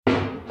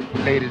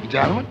Ladies and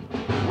gentlemen,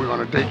 we're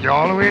going to take you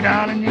all the way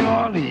down to New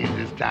Orleans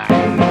this time.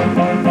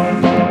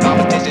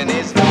 Competition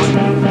is on.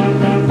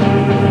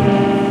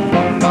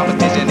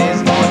 Competition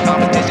is on.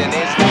 Competition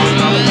is on.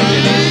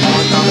 Competition is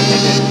on.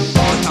 Competition is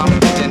on.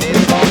 Competition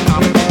is on.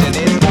 Competition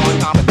is on.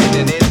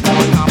 Competition is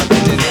on.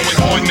 Competition is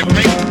on. On the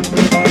paint.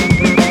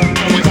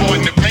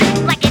 On the paint.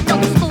 Like an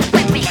old school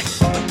whipping.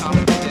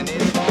 Competition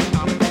is on.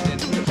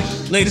 Competition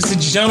is on. Ladies and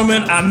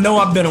gentlemen, I know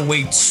I've been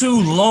away too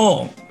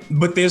long,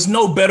 but there's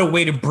no better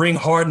way to bring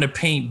Hard in the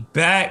Paint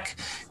back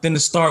than to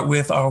start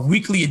with our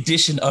weekly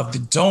edition of the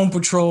Dome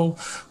Patrol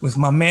with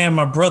my man,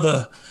 my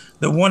brother,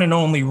 the one and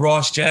only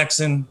Ross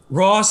Jackson.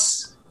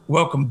 Ross,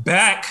 welcome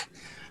back.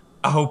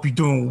 I hope you're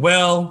doing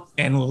well,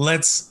 and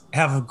let's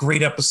have a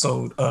great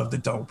episode of the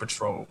Dome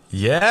Patrol.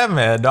 Yeah,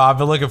 man. No, I've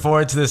been looking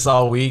forward to this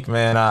all week,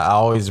 man. I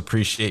always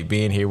appreciate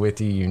being here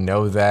with you. You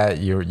know that.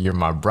 You're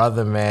my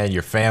brother, man.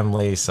 Your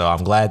family. So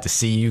I'm glad to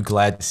see you.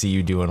 Glad to see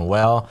you doing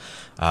well.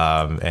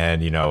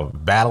 And, you know,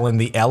 battling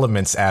the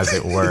elements, as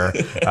it were.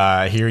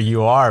 Here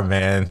you are,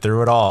 man,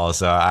 through it all.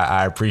 So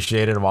I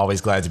appreciate it. I'm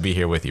always glad to be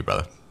here with you,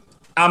 brother.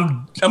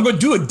 I'm going to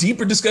do a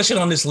deeper discussion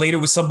on this later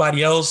with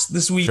somebody else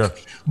this week, Sure.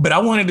 but I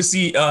wanted to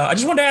see, I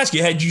just wanted to ask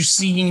you, had you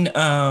seen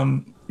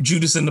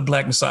Judas and the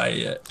Black Messiah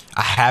yet?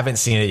 I haven't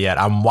seen it yet.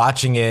 I'm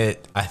watching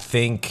it. I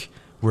think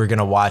we're going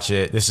to watch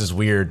it. This is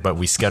weird, but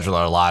we schedule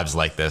our lives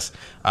like this.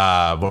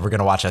 But we're going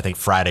to watch, I think,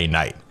 Friday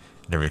night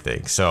and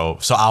everything. So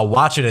I'll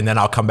watch it and then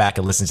I'll come back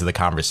and listen to the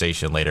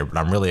conversation later. But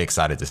I'm really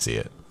excited to see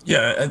it.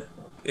 Yeah,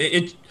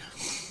 it's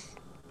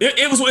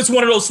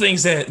one of those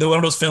things one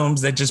of those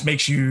films that just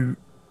makes you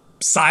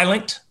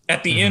silent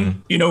at the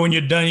end. You know, when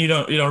you're done, you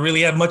don't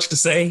really have much to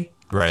say.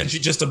 Right. 'Cause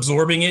you're just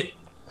absorbing it.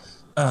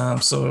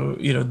 So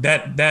you know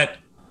that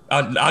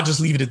I'll just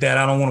leave it at that.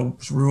 I don't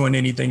want to ruin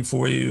anything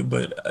for you,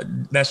 but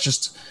that's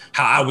just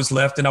how I was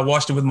left. And I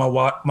watched it with my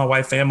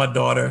wife and my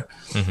daughter,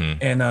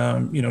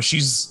 and you know,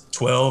 she's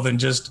 12 and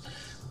just.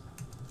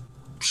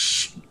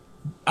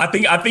 I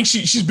think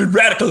she's been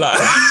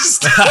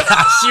radicalized.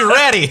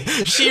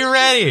 She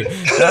ready.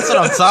 That's what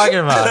I'm talking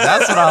about.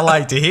 That's what I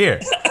like to hear.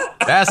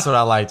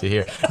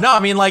 No, I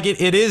mean, like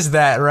it is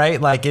that, right?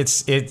 Like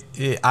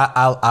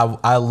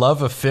I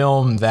love a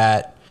film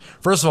that,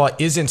 first of all,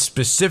 isn't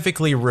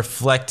specifically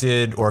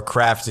reflected or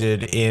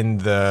crafted in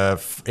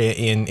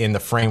the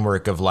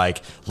framework of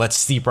like, let's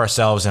steep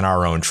ourselves in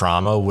our own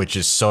trauma, which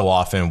is so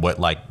often what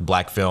like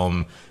black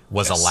film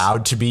was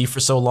allowed to be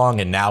for so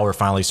long, and now we're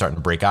finally starting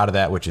to break out of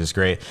that, which is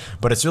great.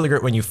 But it's really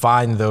great when you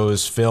find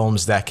those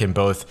films that can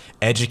both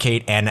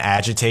educate and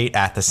agitate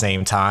at the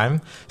same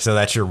time, so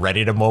that you're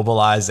ready to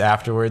mobilize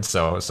afterwards.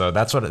 So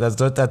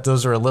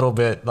those are a little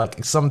bit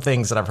like some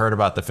things that I've heard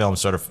about the film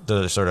sort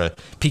of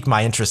pique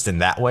my interest in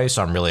that way.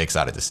 So I'm really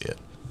excited to see it.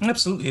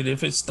 Absolutely. And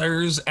if it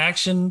stirs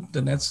action,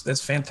 then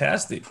that's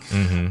fantastic.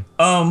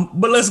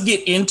 But let's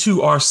get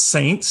into our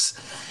Saints.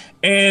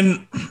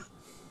 And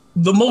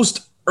the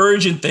most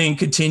urgent thing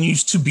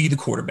continues to be the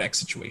quarterback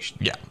situation.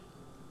 Yeah.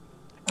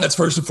 That's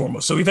first and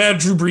foremost. So we've had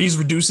Drew Brees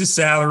reduce his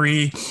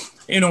salary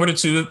in order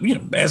to, you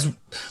know, as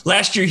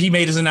last year he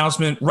made his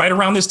announcement right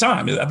around this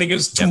time. I think it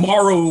was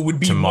tomorrow would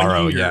be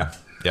 1 year Yeah.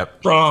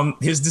 Yep. from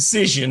his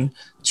decision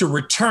to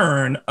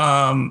return.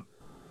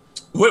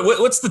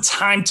 What's the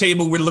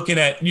timetable we're looking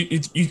at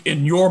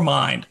in your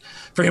mind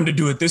for him to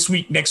do it this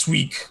week, next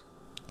week?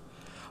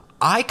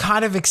 I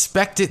kind of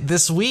expect it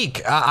this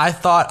week. I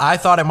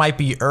thought it might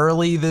be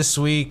early this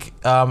week.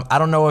 I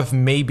don't know if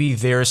maybe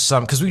there's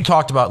some, because we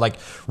talked about like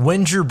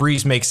when Drew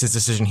Brees makes his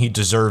decision, he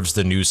deserves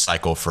the news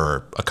cycle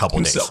for a couple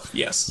days.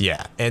 Yes.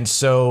 Yeah. And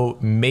so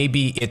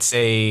maybe it's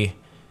I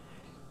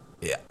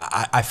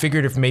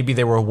figured if maybe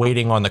they were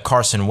waiting on the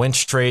Carson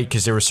Wentz trade,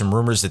 because there were some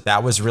rumors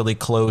that was really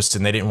close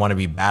and they didn't want to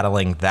be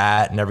battling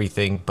that and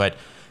everything. But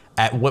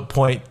at what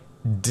point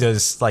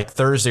does like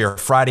Thursday or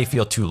Friday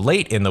feel too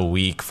late in the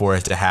week for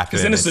it to happen?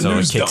 Because then it's the so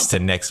news it kicks dump.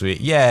 to next week.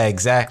 Yeah,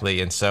 exactly.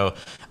 And so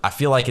I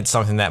feel like it's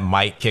something that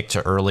might kick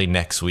to early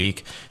next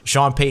week.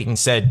 Sean Payton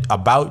said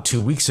about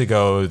 2 weeks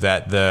ago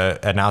that the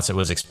announcement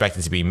was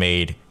expected to be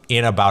made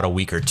in about a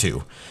week or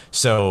two.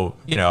 So,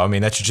 you know, I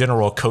mean, that's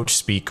general coach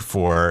speak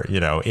for, you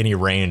know, any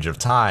range of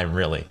time,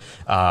 really.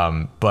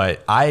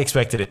 But I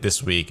expected it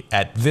this week.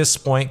 At this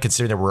point,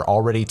 considering that we're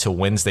already to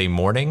Wednesday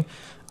morning,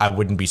 I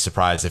wouldn't be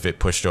surprised if it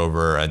pushed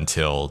over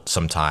until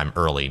sometime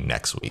early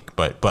next week.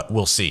 But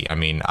we'll see. I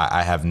mean,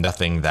 I have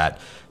nothing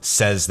that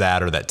says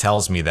that or that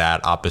tells me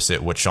that,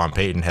 opposite what Sean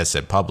Payton has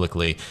said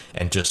publicly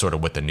and just sort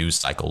of what the news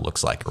cycle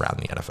looks like around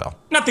the NFL.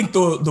 And I think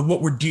the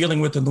what we're dealing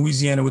with in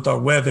Louisiana with our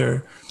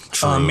weather,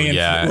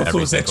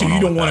 influence that too.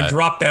 You don't want to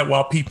drop that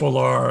while people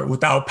are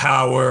without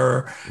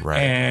power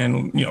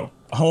and, you know,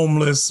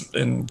 homeless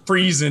and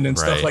freezing and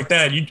stuff like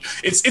that.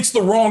 It's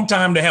the wrong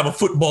time to have a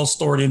football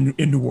start in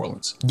New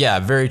Orleans. Yeah,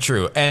 very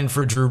true. And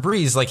for Drew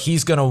Brees, like,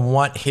 he's going to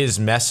want his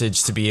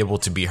message to be able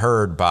to be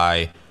heard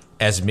by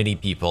as many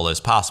people as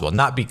possible,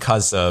 not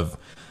because of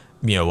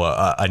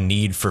a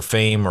need for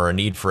fame or a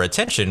need for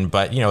attention,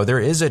 but there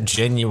is a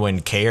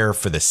genuine care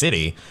for the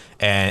city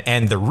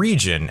and the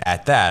region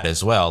at that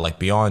as well, like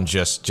beyond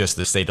just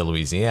the state of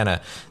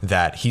Louisiana,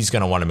 that he's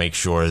going to want to make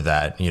sure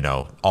that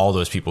all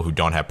those people who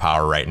don't have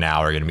power right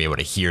now are going to be able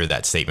to hear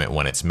that statement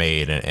when it's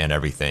made and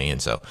everything.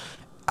 And so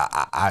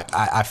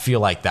I feel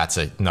like that's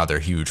another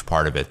huge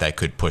part of it that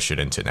could push it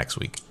into next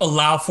week.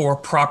 Allow for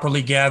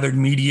properly gathered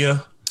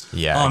media.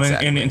 Yeah,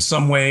 exactly. in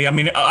some way. I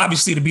mean,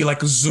 obviously to be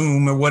like a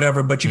Zoom or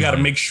whatever, but you got to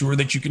make sure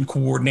that you can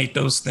coordinate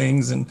those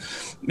things. And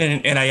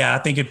I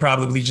think it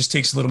probably just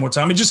takes a little more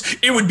time.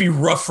 It would be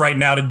rough right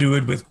now to do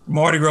it with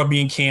Mardi Gras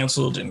being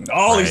canceled and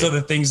all these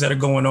other things that are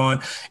going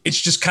on. It's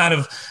just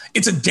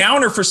it's a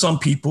downer for some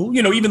people,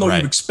 even though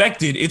you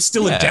expect it, it's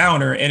still a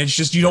downer. And it's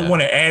just, you don't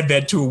want to add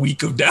that to a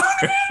week of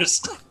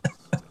downers.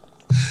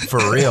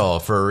 For real.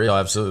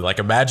 Absolutely. Like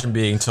imagine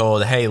being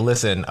told, hey,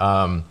 listen,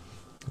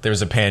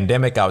 there's a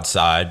pandemic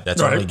outside that's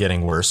only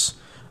getting worse.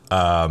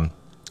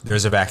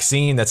 There's a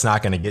vaccine that's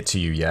not going to get to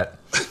you yet.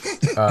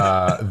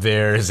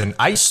 There's an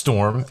ice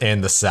storm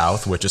in the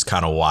South, which is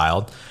kind of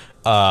wild.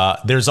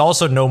 There's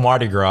also no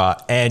Mardi Gras,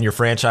 and your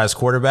franchise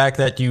quarterback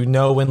that you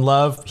know and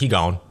love, he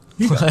gone.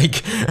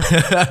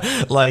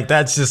 like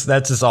that's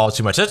just all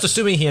too much. That's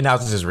assuming he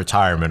announces his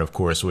retirement, of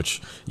course,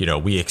 which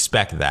we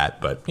expect that.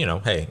 But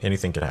hey,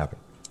 anything could happen.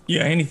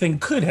 Yeah, anything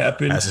could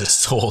happen, as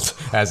it's told,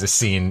 as it's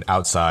seen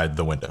outside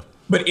the window.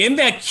 But in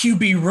that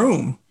QB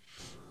room,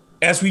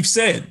 as we've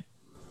said,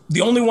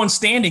 the only one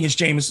standing is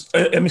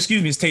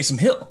Taysom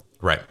Hill.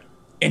 Right.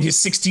 And his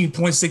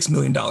 $16.6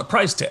 million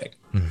price tag.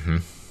 Mm-hmm.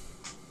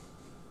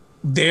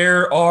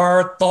 There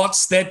are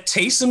thoughts that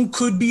Taysom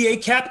could be a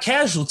cap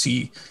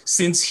casualty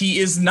since he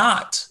is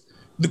not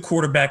the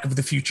quarterback of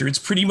the future. It's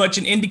pretty much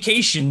an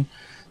indication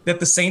that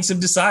the Saints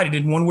have decided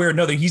in one way or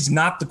another he's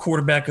not the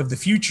quarterback of the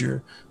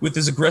future. With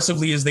as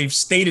aggressively as they've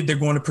stated they're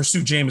going to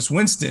pursue Jameis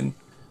Winston,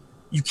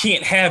 you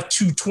can't have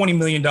two $20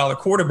 million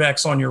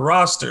quarterbacks on your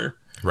roster.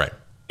 Right.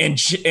 And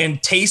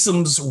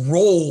Taysom's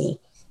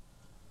role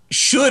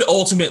should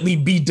ultimately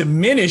be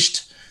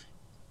diminished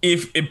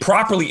if it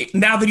properly.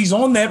 Now that he's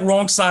on that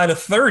wrong side of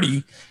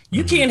 30,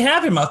 you can't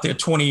have him out there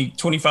 20,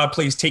 25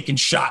 plays taking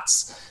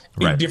shots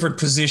in different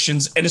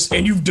positions.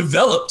 And you've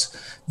developed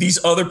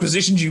these other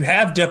positions. You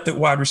have depth at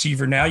wide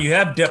receiver now. You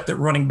have depth at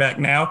running back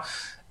now.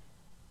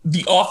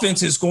 The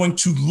offense is going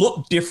to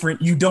look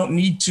different. You don't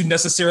need to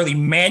necessarily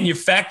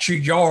manufacture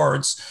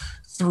yards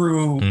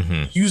through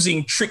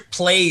using trick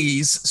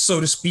plays,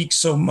 so to speak,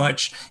 so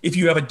much. If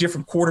you have a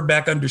different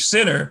quarterback under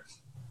center,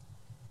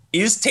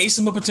 is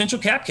Taysom a potential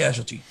cap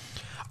casualty?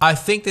 I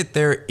think that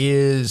there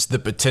is the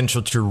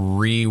potential to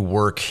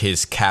rework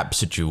his cap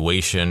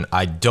situation.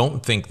 I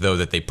don't think, though,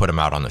 that they put him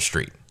out on the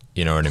street.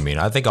 You know what I mean?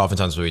 I think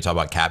oftentimes when we talk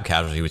about cap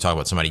casualty, we talk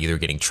about somebody either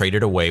getting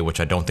traded away, which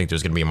I don't think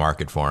there's going to be a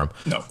market for him,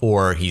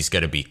 or he's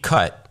going to be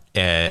cut.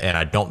 And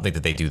I don't think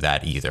that they do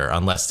that either,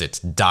 unless it's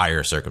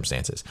dire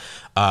circumstances.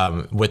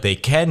 What they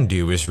can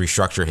do is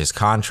restructure his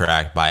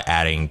contract by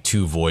adding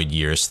 2 void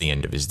years to the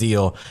end of his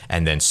deal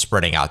and then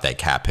spreading out that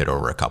cap hit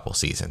over a couple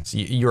seasons.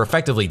 You're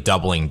effectively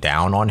doubling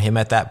down on him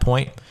at that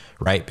point,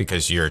 right?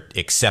 Because you're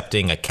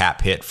accepting a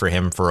cap hit for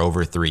him for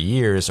over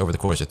the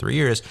course of 3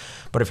 years.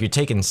 But if you're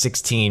taking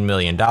 $16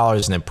 million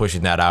and then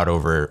pushing that out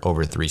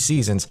over 3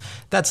 seasons,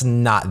 that's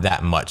not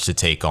that much to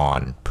take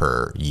on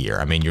per year.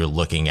 I mean, you're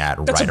looking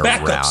at that's right a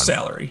backup around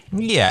salary.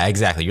 Yeah,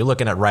 exactly. You're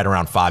looking at right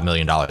around $5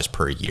 million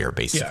per year,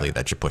 basically,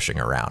 that you're pushing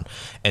around.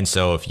 And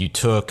so if you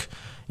took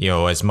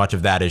as much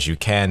of that as you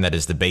can, that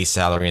is the base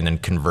salary, and then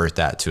convert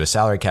that to a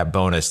salary cap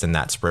bonus, then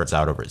that spreads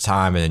out over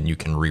time, and then you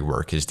can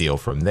rework his deal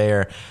from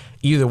there.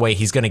 Either way,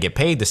 he's going to get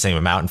paid the same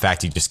amount. In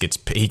fact, he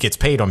gets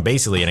paid on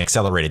basically an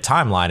accelerated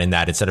timeline, in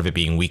that instead of it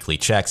being weekly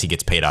checks, he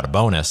gets paid out a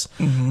bonus,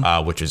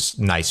 which is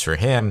nice for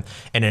him.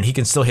 And then he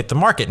can still hit the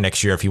market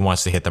next year if he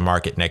wants to hit the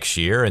market next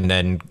year, and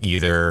then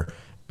either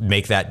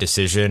make that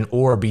decision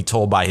or be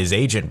told by his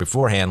agent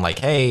beforehand, like,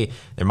 hey,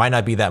 there might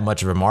not be that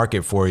much of a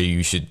market for you.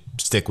 You should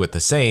stick with the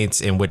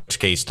Saints, in which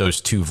case those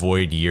 2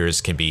 void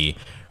years can be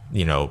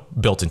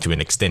built into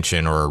an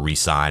extension or a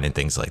re-sign and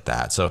things like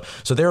that. So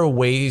there are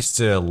ways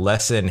to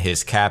lessen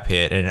his cap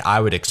hit, and I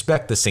would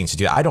expect the Saints to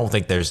do that. I don't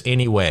think there's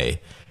any way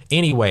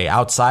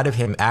outside of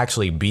him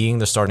actually being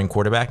the starting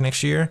quarterback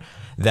next year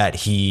that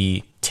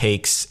he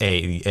takes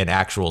an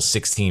actual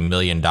 $16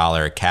 million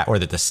cap, or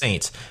that the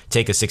Saints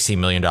take a $16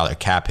 million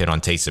cap hit on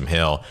Taysom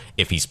Hill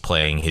if he's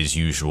playing his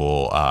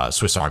usual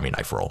Swiss Army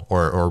knife role,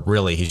 or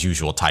really his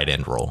usual tight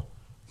end role.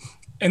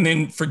 And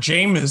then for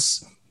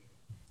Jameis,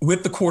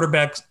 with the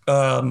quarterback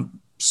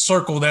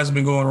circle that's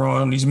been going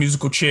on, these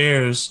musical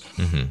chairs,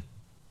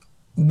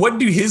 what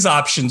do his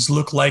options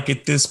look like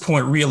at this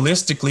point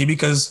realistically?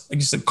 Because, like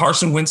you said,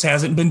 Carson Wentz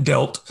hasn't been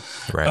dealt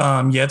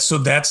yet, so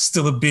that's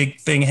still a big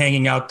thing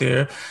hanging out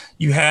there.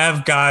 You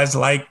have guys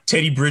like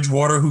Teddy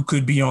Bridgewater who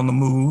could be on the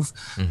move.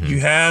 You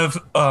have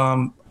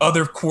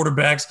other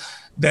quarterbacks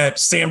that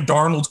Sam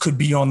Darnold could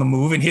be on the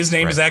move, and his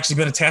name has actually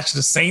been attached to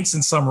the Saints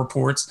in some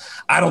reports.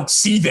 I don't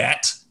see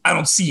that. I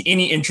don't see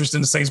any interest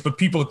in the Saints, but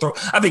people are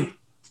I think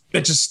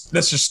that's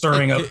just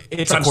stirring up.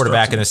 It's a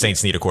quarterback, and the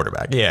Saints need a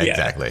quarterback. Yeah.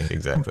 Exactly.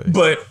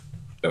 But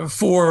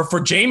for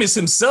Jameis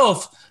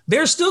himself,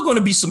 there's still going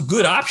to be some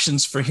good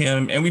options for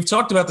him. And we've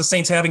talked about the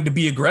Saints having to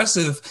be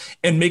aggressive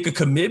and make a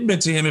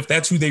commitment to him if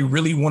that's who they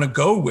really want to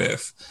go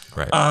with.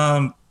 Right.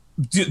 Are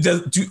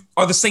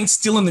the Saints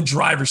still in the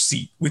driver's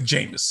seat with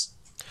Jameis?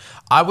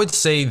 I would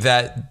say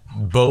that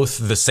both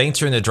the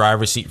Saints are in the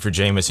driver's seat for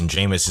Jameis, and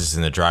Jameis is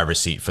in the driver's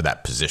seat for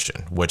that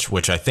position,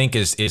 which I think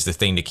is the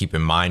thing to keep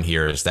in mind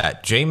here, is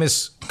that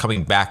Jameis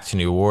coming back to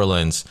New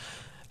Orleans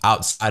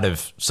outside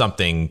of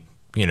something,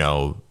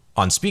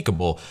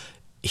 unspeakable,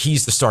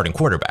 he's the starting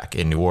quarterback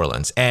in New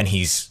Orleans, and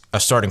he's a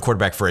starting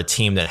quarterback for a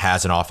team that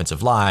has an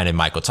offensive line and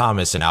Michael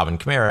Thomas and Alvin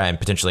Kamara and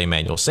potentially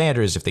Emmanuel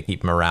Sanders if they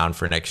keep him around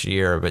for next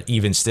year. But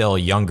even still,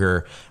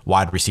 younger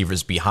wide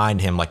receivers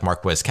behind him like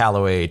Marquez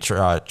Callaway,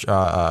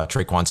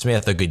 Traquan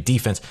Smith, a good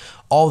defense.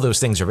 All those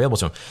things are available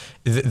to him.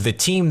 The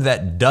team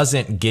that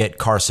doesn't get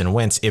Carson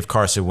Wentz, if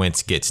Carson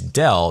Wentz gets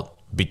dealt,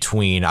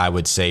 between, I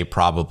would say,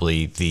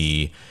 probably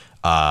the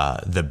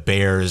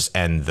Bears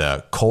and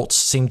the Colts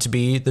seem to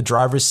be the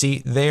driver's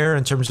seat there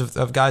in terms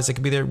of guys that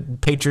could be there.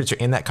 Patriots are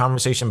in that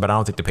conversation, but I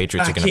don't think the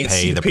Patriots are going to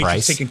pay the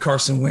price. Taking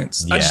Carson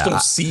Wentz. Yeah, I just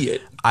don't see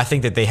it. I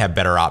think that they have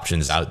better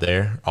options out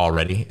there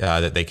already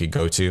that they could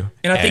go to.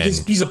 And I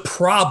think he's a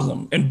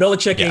problem. And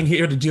Belichick ain't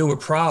here to deal with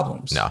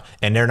problems. No,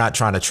 and they're not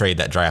trying to trade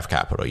that draft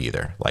capital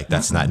either. Like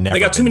that's not never. They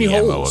got too many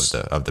holes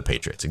of the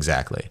Patriots,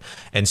 exactly.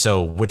 And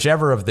so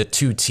whichever of the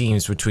two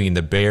teams between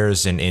the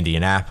Bears and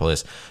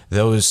Indianapolis,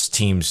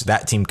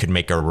 that team could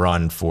make a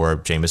run for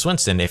Jameis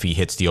Winston if he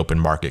hits the open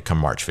market come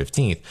March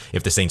 15th.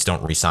 If the Saints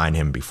don't re-sign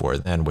him before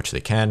then, which they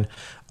can.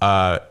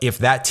 If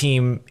that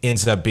team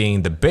ends up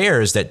being the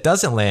Bears that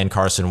doesn't land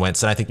Carson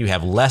Wentz, then I think you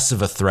have less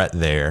of a threat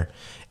there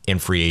in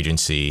free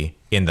agency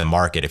in the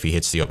market if he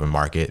hits the open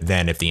market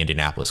than if the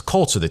Indianapolis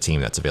Colts are the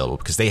team that's available,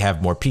 because they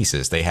have more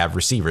pieces. They have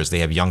receivers. They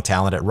have young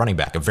talent at running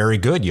back, a very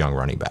good young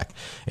running back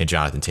in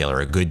Jonathan Taylor,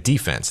 a good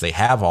defense. They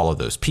have all of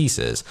those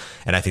pieces.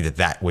 And I think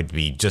that would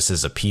be just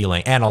as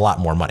appealing and a lot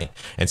more money.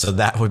 And so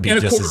that would be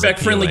just as appealing. And a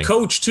quarterback-friendly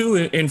coach, too,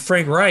 in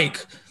Frank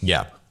Reich.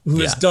 Yeah.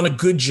 Who has done a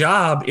good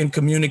job in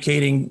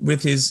communicating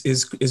with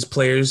his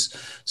players.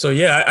 So,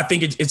 yeah, I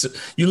think it's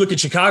you look at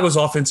Chicago's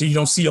offense and you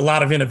don't see a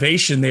lot of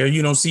innovation there.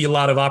 You don't see a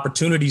lot of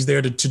opportunities there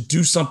to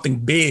do something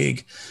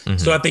big. Mm-hmm.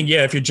 So I think,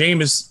 if you're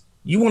Jameis,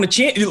 you want a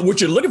chance,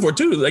 what you're looking for,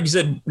 too. Like you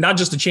said, not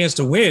just a chance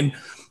to win,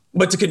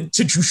 but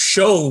to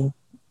show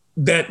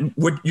that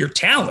what your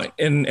talent.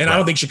 And I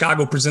don't think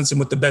Chicago presents him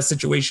with the best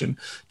situation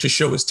to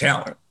show his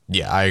talent.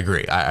 Yeah, I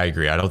agree. I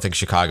agree. I don't think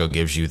Chicago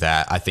gives you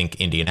that. I think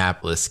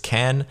Indianapolis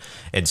can.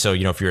 And so,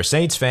 if you're a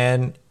Saints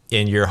fan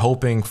and you're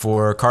hoping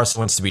for Carson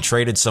Wentz to be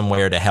traded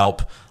somewhere to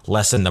help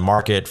lessen the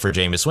market for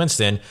Jameis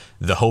Winston,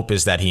 the hope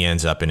is that he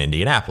ends up in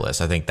Indianapolis.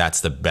 I think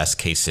that's the best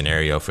case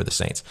scenario for the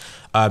Saints.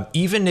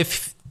 Even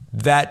if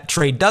that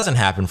trade doesn't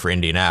happen for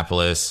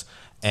Indianapolis,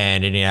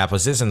 and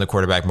Indianapolis is in the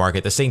quarterback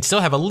market, the Saints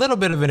still have a little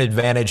bit of an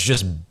advantage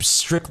just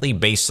strictly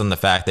based on the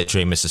fact that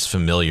Jameis is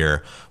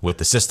familiar with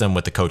the system,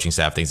 with the coaching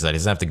staff, things like that. He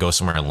doesn't have to go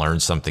somewhere and learn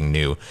something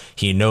new.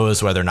 He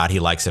knows whether or not he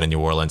likes it in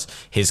New Orleans.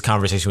 His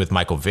conversation with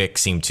Michael Vick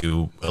seemed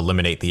to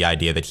eliminate the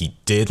idea that he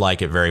did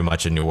like it very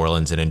much in New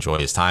Orleans and enjoy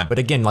his time. But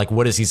again,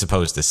 what is he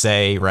supposed to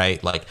say,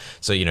 right?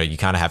 So, you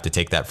kind of have to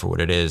take that for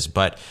what it is.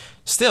 But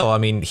still,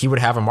 he would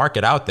have a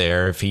market out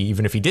there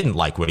even if he didn't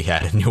like what he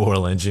had in New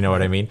Orleans, you know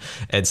what I mean?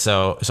 And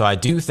so I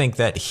do think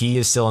that he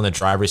is still in the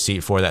driver's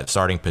seat for that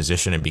starting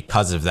position. And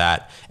because of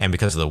that, and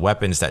because of the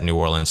weapons that New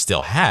Orleans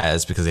still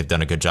has, because they've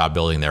done a good job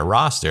building their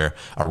roster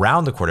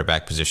around the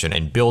quarterback position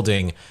and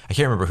building, I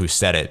can't remember who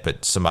said it,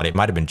 but it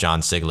might have been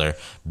John Sigler,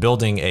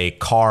 building a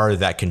car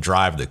that can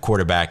drive the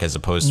quarterback as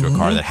opposed to a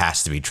car that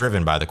has to be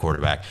driven by the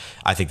quarterback.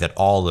 I think that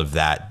all of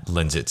that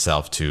lends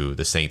itself to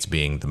the Saints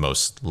being the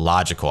most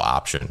logical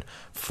option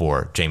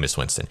for Jameis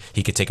Winston.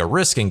 He could take a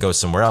risk and go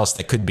somewhere else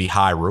that could be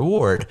high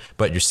reward,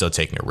 but you're still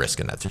taking a risk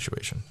in that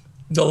situation.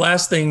 The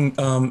last thing,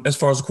 as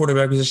far as the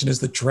quarterback position, is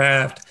the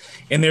draft.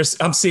 And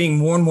I'm seeing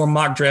more and more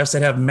mock drafts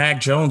that have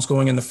Mac Jones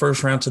going in the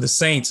first round to the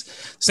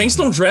Saints. Saints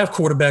don't draft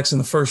quarterbacks in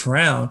the first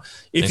round.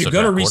 If you're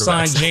going to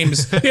re-sign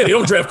Jameis, they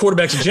don't draft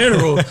quarterbacks in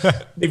general.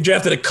 They've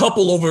drafted a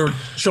couple over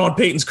Sean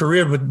Payton's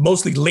career, but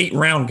mostly late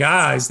round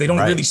guys. They don't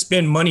really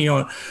spend money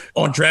on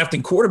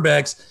drafting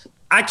quarterbacks.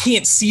 I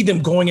can't see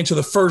them going into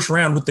the first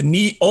round with the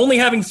need, only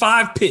having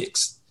 5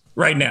 picks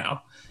right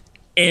now,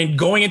 and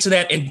going into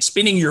that and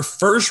spending your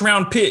first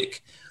round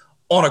pick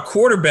on a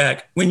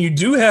quarterback when you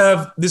do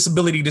have this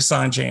ability to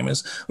sign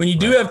Jameis, when you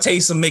do have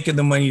Taysom making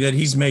the money that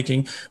he's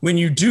making, when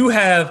you do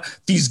have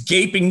these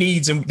gaping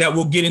needs and that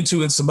we'll get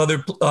into in some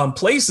other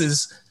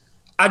places.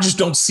 I just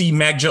don't see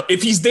Mac Jones.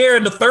 If he's there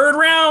in the third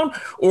round,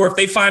 or if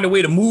they find a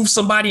way to move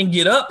somebody and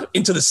get up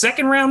into the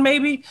second round,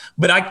 maybe,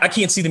 but I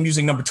can't see them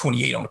using number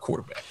 28 on a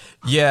quarterback.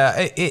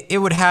 Yeah, it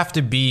would have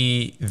to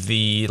be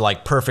the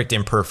perfect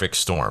imperfect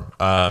storm.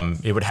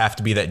 It would have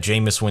to be that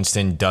Jameis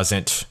Winston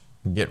doesn't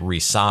get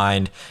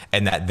re-signed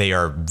and that they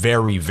are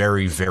very,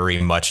 very,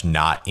 very much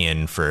not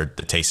in for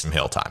the Taysom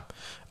Hill time.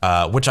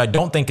 which I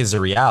don't think is a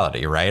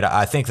reality, right?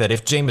 I think that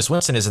if Jameis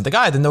Winston isn't the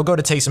guy, then they'll go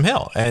to Taysom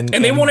Hill. And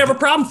they won't have a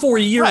problem for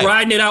a year Right.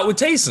 riding it out with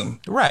Taysom.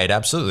 Right,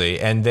 absolutely.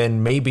 And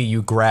then maybe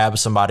you grab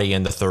somebody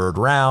in the third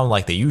round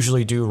like they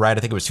usually do, right?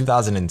 I think it was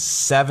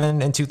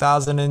 2007 and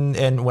 2000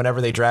 and whenever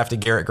they drafted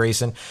Garrett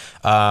Grayson.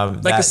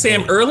 Like a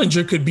Sam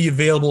Erlinger could be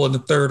available in the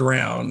third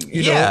round.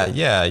 You know?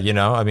 Yeah. You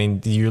know, I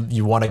mean,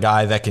 you want a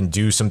guy that can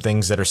do some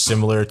things that are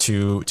similar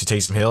to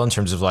Taysom Hill in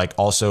terms of like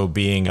also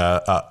being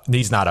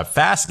he's not a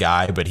fast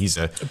guy, but he's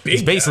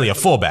basically a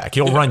fullback.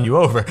 He'll run you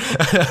over.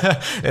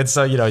 And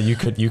so, you know, you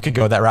could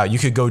go that route. You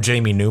could go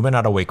Jamie Newman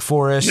out of Wake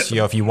Forest. Yep. You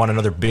know, if you want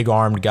another big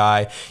armed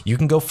guy, you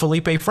can go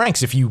Felipe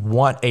Franks. If you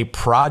want a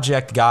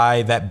project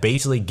guy that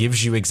basically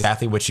gives you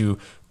exactly what you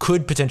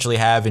could potentially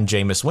have in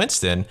Jameis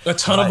Winston. A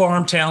ton of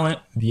arm talent.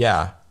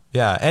 Yeah.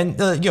 Yeah. And,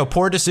 you know,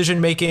 poor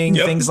decision making,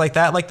 Yep. things like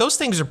that. Like those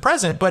things are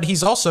present, but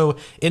he's also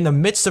in the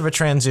midst of a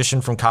transition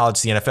from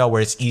college to the NFL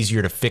where it's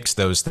easier to fix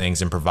those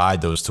things and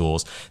provide those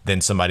tools than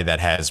somebody that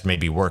has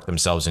maybe worked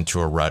themselves into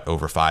a rut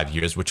over 5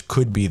 years, which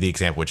could be the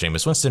example with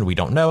Jameis Winston. We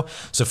don't know.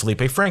 So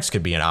Felipe Franks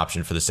could be an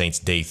option for the Saints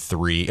day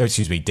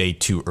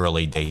 2,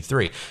 early day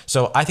 3.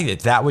 So I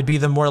think that would be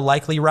the more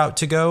likely route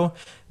to go.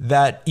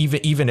 That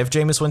even if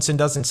Jameis Winston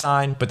doesn't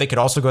sign, but they could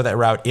also go that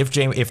route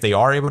if they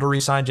are able to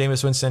re-sign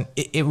Jameis Winston,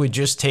 it would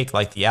just take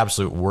like the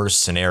absolute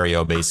worst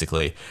scenario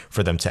basically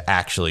for them to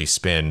actually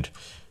spend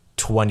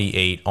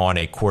 28 on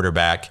a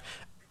quarterback,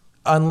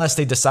 unless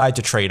they decide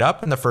to trade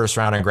up in the first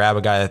round and grab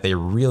a guy that they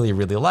really,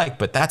 really like.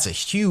 But that's a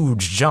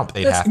huge jump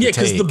they'd have to take.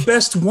 Yeah, because the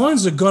best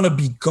ones are going to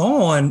be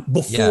gone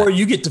before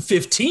you get to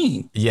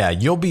 15. Yeah,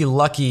 you'll be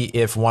lucky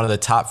if one of the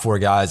top 4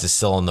 guys is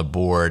still on the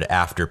board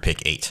after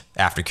pick 8,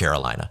 after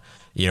Carolina.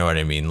 You know what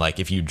I mean? Like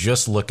if you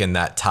just look in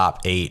that top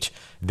 8,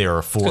 there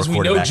are 4 quarterback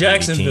we know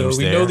Jacksonville, teams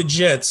we there. know the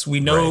Jets,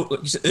 we know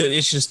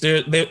it's just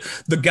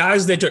the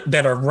guys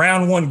that are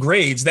round 1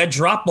 grades. That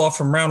drop off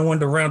from round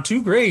 1 to round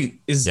 2 grade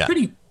is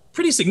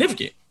pretty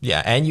significant.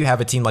 Yeah, and you have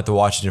a team like the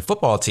Washington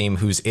football team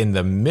who's in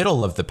the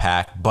middle of the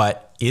pack,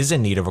 but is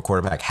in need of a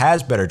quarterback,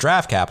 has better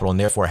draft capital, and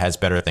therefore has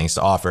better things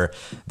to offer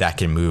that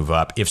can move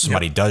up if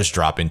somebody does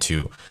drop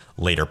into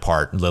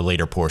the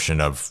later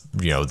portion of,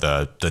 you know,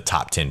 the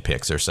top 10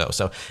 picks or so.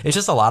 So it's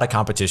just a lot of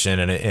competition,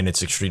 and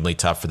it's extremely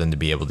tough for them to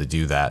be able to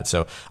do that.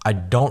 So I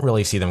don't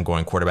really see them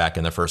going quarterback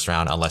in the first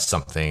round unless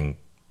something,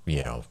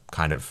 you know,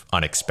 kind of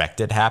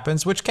unexpected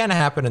happens, which can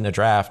happen in the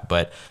draft,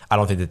 but I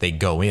don't think that they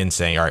go in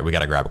saying, all right, we got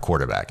to grab a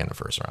quarterback in the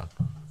first round.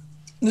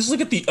 Let's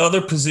look at the other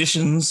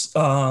positions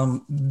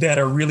that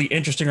are really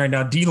interesting right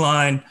now.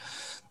 D-line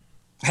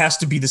has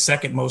to be the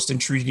second most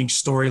intriguing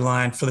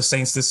storyline for the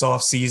Saints this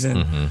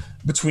offseason,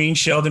 between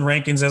Sheldon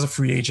Rankins as a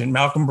free agent,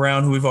 Malcolm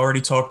Brown, who we've already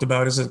talked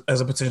about as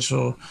a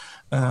potential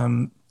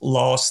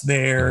loss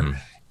there,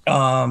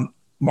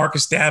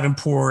 Marcus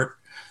Davenport,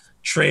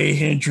 Trey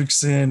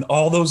Hendrickson,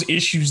 all those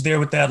issues there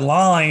with that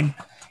line.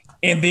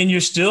 And then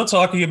you're still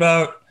talking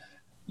about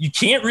you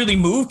can't really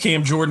move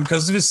Cam Jordan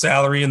because of his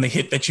salary and the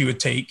hit that you would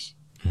take.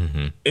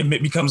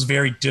 It becomes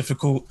very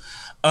difficult.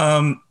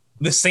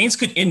 The Saints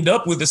could end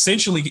up with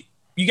essentially –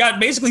 you got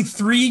basically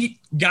 3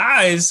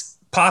 guys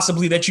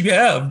possibly that you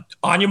have.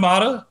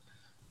 Onyemata,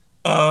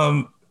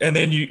 and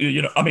then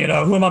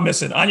who am I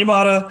missing?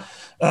 Onyemata,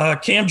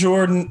 Cam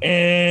Jordan,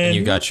 and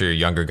you got your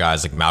younger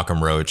guys like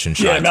Malcolm Roach and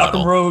Shy Tuttle.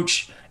 Malcolm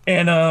Roach.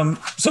 And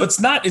so it's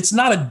not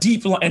a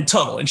deep line, and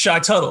Tuttle and Shy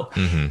Tuttle.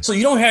 So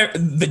you don't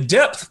have the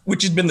depth,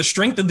 which has been the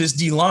strength of this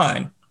D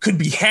line, could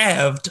be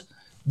halved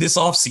this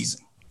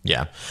offseason.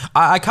 Yeah.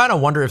 I kind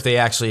of wonder if they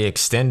actually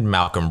extend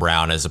Malcolm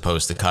Brown as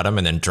opposed to cut him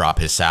and then drop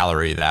his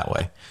salary that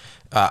way.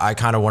 I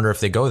kind of wonder if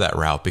they go that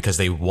route because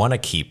they want to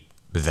keep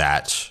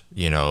that,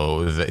 you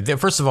know,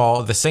 first of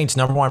all, the Saints'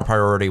 number 1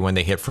 priority when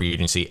they hit free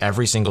agency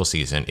every single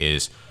season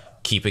is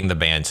keeping the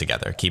band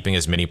together, keeping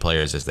as many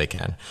players as they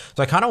can.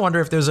 So I kind of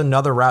wonder if there's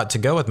another route to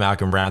go with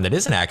Malcolm Brown that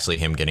isn't actually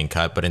him getting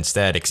cut, but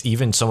instead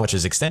even so much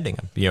as extending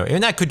him. You know,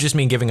 and that could just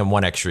mean giving him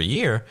 1 extra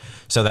year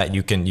so that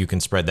you can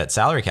spread that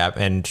salary cap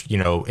and, you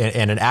know,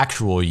 and an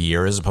actual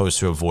year as opposed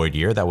to a void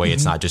year. That way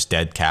it's not just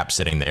dead cap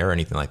sitting there or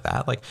anything like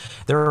that. Like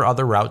there are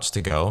other routes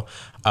to go.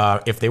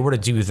 If they were to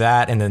do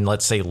that and then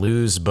let's say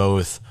lose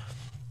both,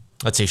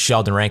 let's say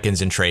Sheldon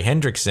Rankins and Trey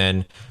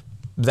Hendrickson,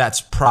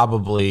 that's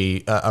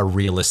probably a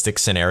realistic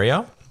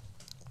scenario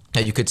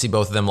that you could see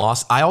both of them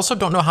lost. I also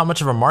don't know how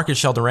much of a market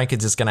Sheldon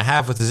Rankins is going to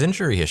have with his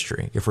injury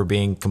history, if we're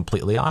being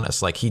completely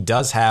honest. Like he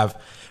does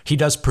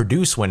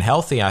produce when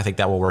healthy. I think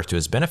that will work to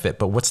his benefit,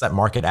 but what's that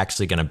market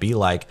actually going to be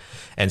like?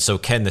 And so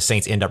can the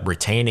Saints end up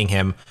retaining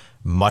him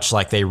much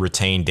like they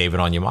retained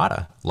David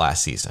Onyemata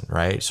last season,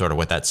 right? Sort of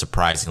with that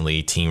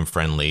surprisingly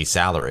team-friendly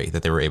salary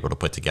that they were able to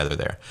put together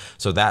there.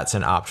 So that's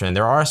an option.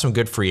 There are some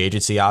good free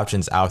agency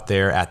options out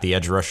there at the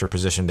edge rusher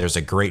position. There's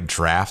a great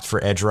draft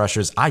for edge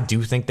rushers. I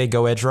do think they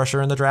go edge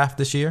rusher in the draft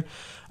this year,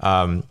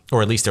 or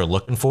at least they're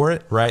looking for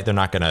it, right? They're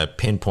not going to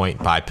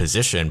pinpoint by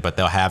position, but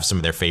they'll have some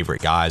of their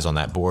favorite guys on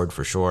that board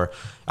for sure.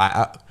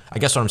 I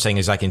guess what I'm saying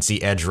is I can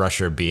see edge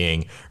rushers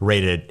being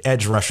rated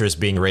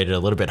a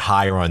little bit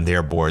higher on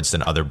their boards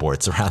than other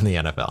boards around the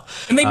NFL.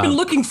 And they've been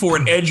looking for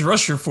an edge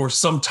rusher for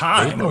some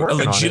time, a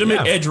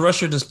legitimate edge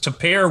rusher to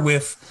pair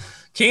with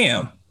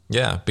Cam.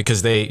 Yeah,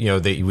 because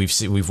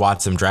we've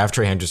watched them draft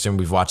Trey Hendrickson,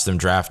 we've watched them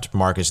draft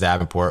Marcus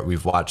Davenport,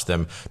 we've watched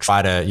them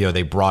try to,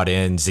 they brought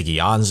in Ziggy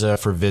Ansah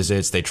for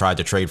visits, they tried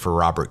to trade for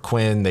Robert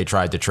Quinn, they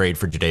tried to trade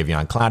for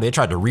Jadeveon Clowney, they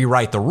tried to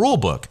rewrite the rule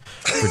book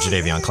for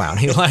Jadeveon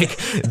Clowney. Like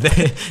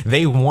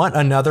they want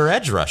another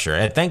edge rusher,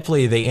 and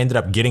thankfully they ended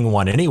up getting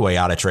one anyway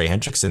out of Trey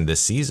Hendrickson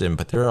this season.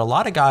 But there are a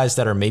lot of guys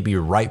that are maybe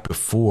right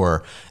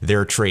before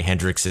their Trey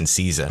Hendrickson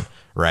season.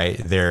 Right,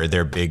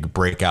 their big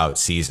breakout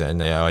season.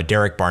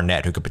 Derek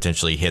Barnett, who could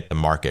potentially hit the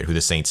market, who the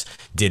Saints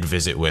did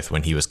visit with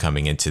when he was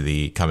coming into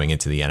the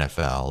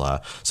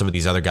NFL. Some of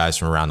these other guys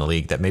from around the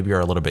league that maybe are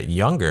a little bit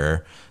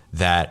younger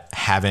that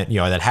haven't,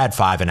 that had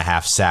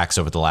 5.5 sacks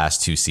over the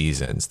last 2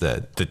 seasons.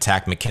 The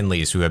Takk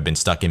McKinleys who have been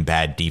stuck in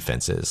bad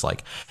defenses.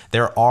 Like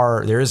there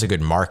is a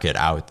good market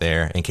out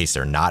there in case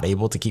they're not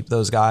able to keep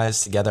those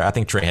guys together. I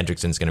think Trey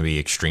Hendrickson is going to be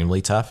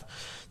extremely tough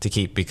to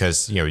keep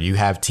because you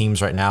have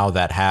teams right now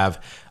that have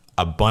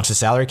a bunch of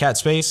salary cap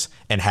space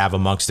and have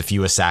amongst the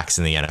fewest sacks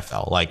in the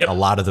NFL. Like a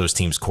lot of those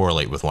teams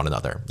correlate with one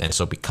another. And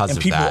so because of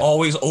that, people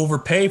always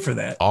overpay for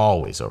that.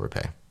 Always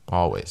overpay.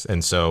 Always.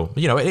 And so,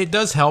 it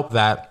does help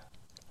that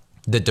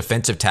the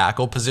defensive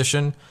tackle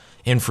position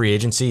in free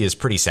agency is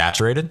pretty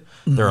saturated.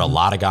 Mm-hmm. There are a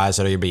lot of guys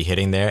that are going to be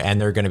hitting there,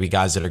 and there are going to be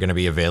guys that are going to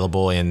be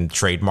available in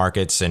trade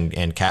markets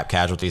and cap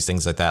casualties,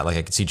 things like that. Like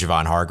I could see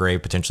Javon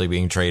Hargrave potentially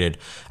being traded.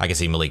 I can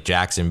see Malik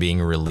Jackson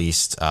being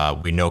released.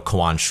 We know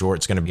Kawan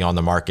Short's going to be on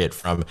the market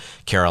from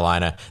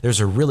Carolina. There's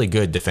a really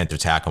good defensive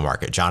tackle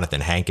market. Jonathan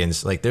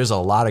Hankins, like there's a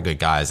lot of good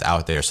guys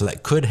out there. So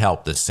that could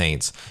help the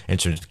Saints in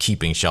terms of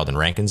keeping Sheldon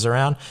Rankins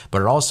around,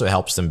 but it also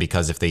helps them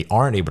because if they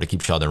aren't able to keep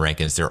Sheldon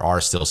Rankins, there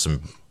are still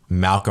some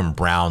Malcolm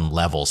Brown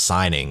level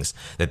signings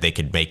that they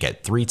could make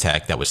at 3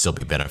 tech that would still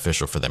be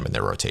beneficial for them in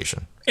their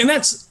rotation. And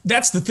that's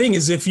the thing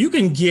is if you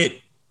can get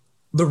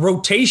the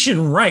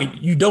rotation right,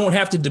 you don't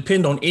have to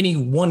depend on any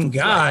one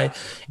guy. Right.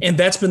 And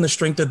that's been the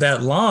strength of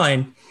that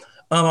line.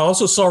 I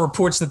also saw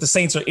reports that the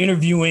Saints are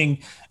interviewing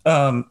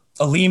Aleem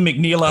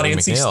McNeil out of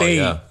NC State.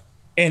 Yeah.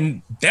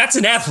 And that's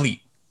an athlete.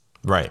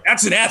 Right.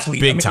 That's an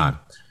athlete. Big time.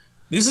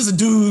 This is a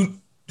dude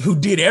who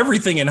did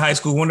everything in high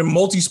school, one of the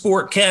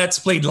multi-sport cats,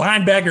 played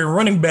linebacker and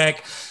running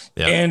back,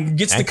 and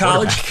gets to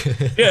college.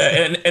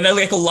 And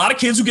like a lot of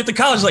kids who get to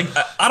college, like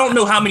I don't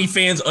know how many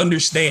fans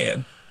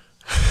understand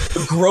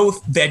the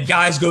growth that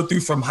guys go through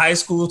from high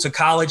school to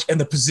college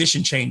and the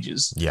position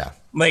changes. Yeah.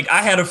 Like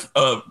I had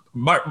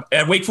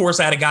at Wake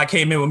Forest, I had a guy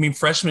came in with me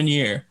freshman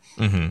year,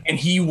 and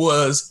he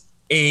was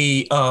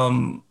a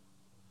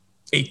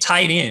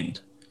tight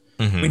end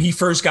when he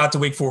first got to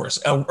Wake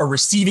Forest, a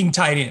receiving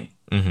tight end.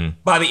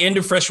 By the end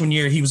of freshman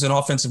year, he was an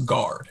offensive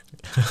guard.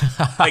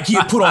 Like he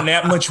had put on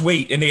that much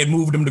weight and they had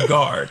moved him to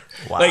guard.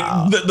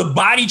 Wow. Like the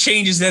body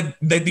changes that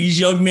these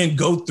young men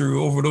go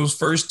through over those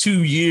first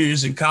 2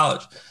 years in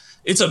college.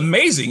 It's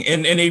amazing.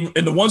 And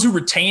the ones who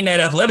retain that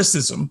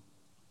athleticism,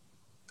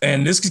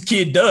 and this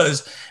kid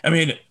does, I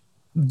mean,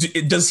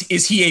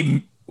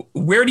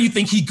 where do you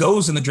think he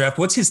goes in the draft?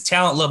 What's his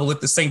talent level if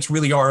the Saints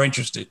really are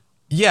interested?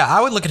 Yeah,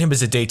 I would look at him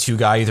as a day 2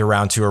 guy, either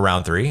round 2 or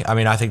round 3. I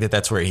mean, I think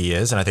that's where he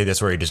is, and I think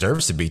that's where he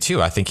deserves to be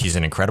too. I think he's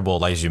an incredible,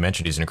 like as you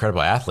mentioned, he's an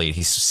incredible athlete.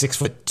 He's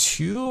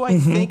 6'2", I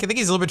think. I think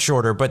he's a little bit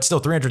shorter, but still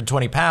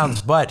 320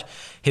 pounds. But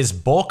his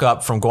bulk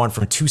up from going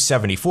from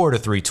 274 to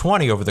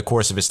 320 over the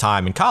course of his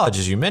time in college,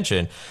 as you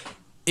mentioned,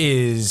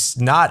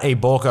 is not a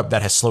bulk up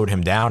that has slowed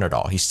him down at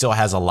all. He still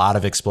has a lot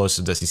of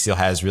explosiveness. He still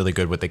has really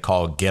good what they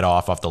call get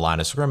off the line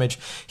of scrimmage.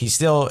 He's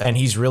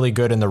really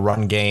good in the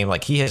run game.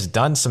 Like he has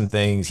done some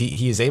things.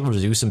 He is able to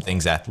do some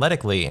things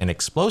athletically and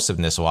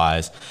explosiveness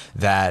wise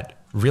that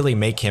really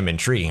make him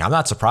intriguing. I'm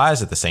not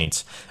surprised that the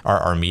Saints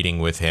are meeting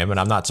with him, and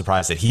I'm not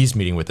surprised that he's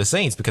meeting with the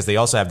Saints because they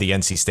also have the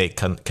NC State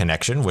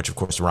connection, which of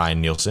course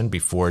Ryan Nielsen,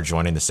 before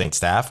joining the Saints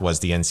staff, was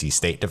the NC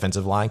State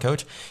defensive line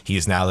coach. He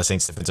is now the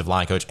Saints defensive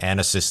line coach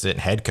and assistant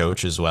head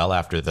coach as well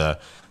after the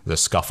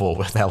scuffle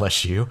with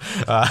LSU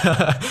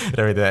and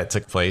everything that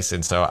took place.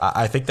 And so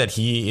I think that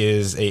he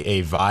is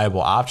a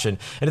viable option.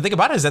 And the thing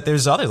about it is that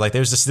there's others, like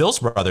there's the Stills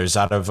brothers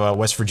out of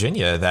West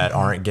Virginia that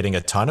aren't getting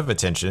a ton of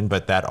attention,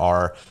 but that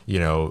are,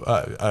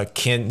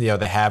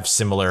 that have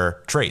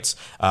similar traits.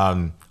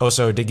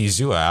 Oso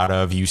Odighizuwa out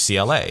of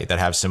UCLA that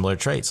have similar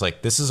traits.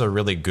 Like this is a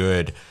really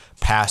good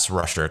pass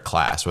rusher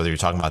class, whether you're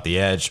talking about the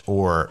edge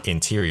or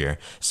interior.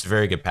 It's a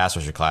very good pass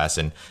rusher class,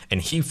 and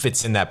he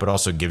fits in that, but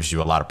also gives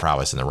you a lot of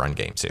prowess in the run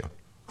game too.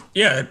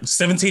 Yeah,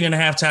 17 and a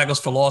half tackles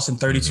for loss in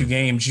 32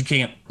 games.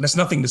 That's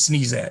nothing to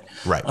sneeze at.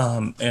 Right.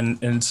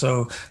 And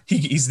so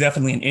he's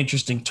definitely an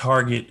interesting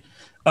target.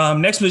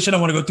 Next position I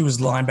want to go through is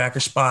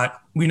linebacker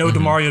spot. We know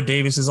Demario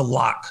Davis is a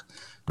lock.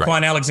 Right.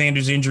 Quan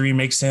Alexander's injury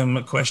makes him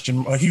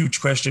a huge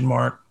question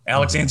mark.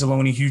 Alex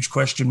Anzalone, huge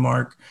question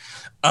mark.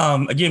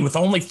 Again, with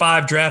only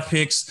 5 draft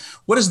picks,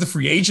 what does the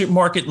free agent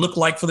market look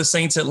like for the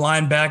Saints at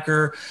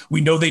linebacker?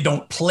 We know they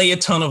don't play a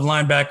ton of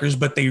linebackers,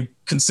 but they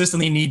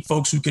consistently need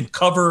folks who can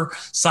cover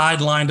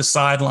sideline to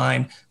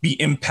sideline, be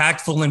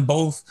impactful in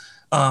both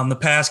the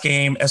pass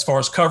game as far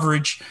as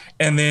coverage,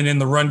 and then in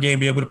the run game,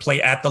 be able to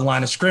play at the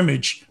line of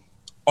scrimmage.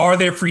 Are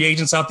there free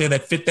agents out there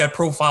that fit that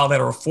profile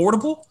that are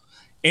affordable?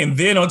 And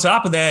then on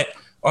top of that,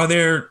 are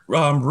there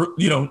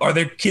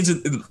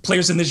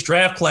players in this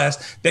draft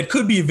class that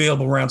could be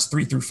available rounds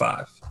 3 through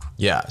 5?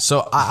 Yeah,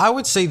 so I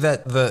would say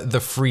that the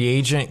free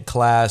agent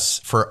class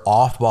for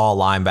off-ball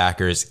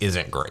linebackers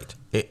isn't great.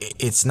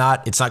 It's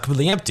not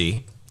completely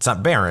empty. It's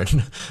not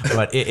barren,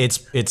 but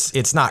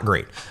it's not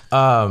great.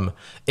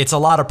 It's a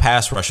lot of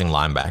pass rushing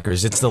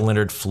linebackers. It's the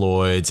Leonard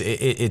Floyds.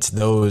 It's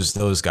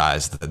those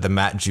guys, the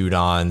Matt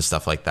Judon,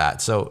 stuff like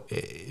that. So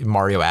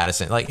Mario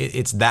Addison, like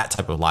it's that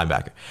type of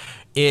linebacker.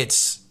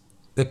 It's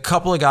the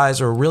couple of guys,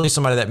 or really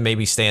somebody that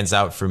maybe stands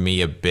out for me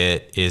a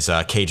bit, is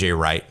KJ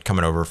Wright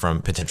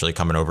potentially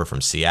coming over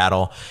from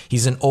Seattle.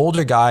 He's an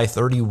older guy,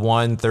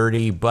 31,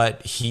 30,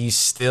 but he's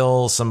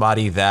still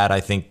somebody that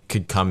I think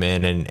could come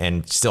in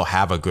and still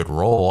have a good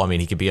role. I mean,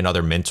 he could be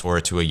another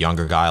mentor to a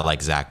younger guy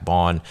like Zach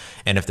Bond.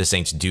 And if the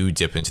Saints do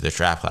dip into the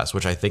draft class,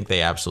 which I think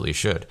they absolutely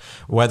should,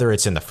 whether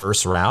it's in the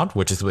first round,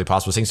 which is really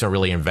possible. Saints don't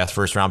really invest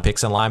first round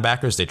picks in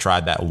linebackers. They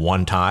tried that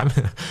one time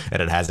and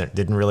it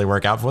didn't really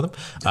work out for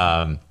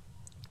them.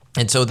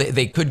 And so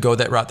they could go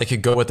that route. They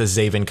could go with the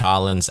Zaven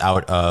Collins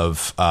out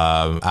of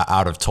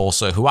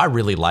Tulsa, who I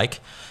really like.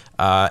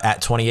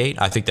 At 28,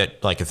 I think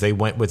that like if they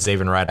went with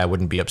Zaven Wright, I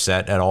wouldn't be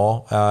upset at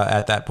all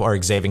at that, or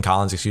Zaven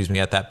Collins,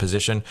 at that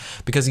position,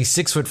 because he's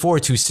 6'4",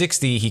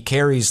 260. He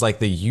carries like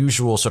the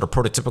usual sort of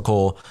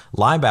prototypical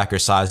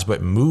linebacker size,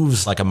 but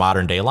moves like a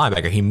modern day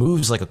linebacker. He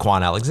moves like a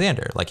Quan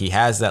Alexander. Like he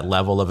has that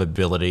level of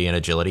ability and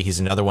agility. He's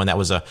another one that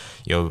was a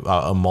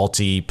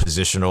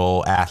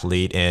multi-positional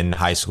athlete in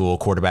high school,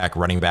 quarterback,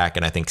 running back,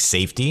 and I think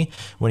safety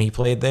when he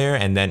played there,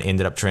 and then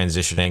ended up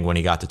transitioning when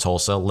he got to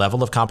Tulsa.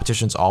 Level of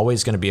competition is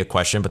always going to be a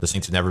question, but the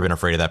Saints have never been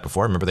afraid of that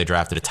before. Remember, they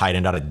drafted a tight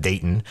end out of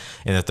Dayton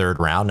in the 3rd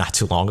round not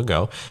too long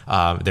ago.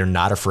 They're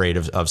not afraid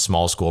of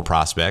small school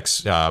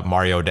prospects.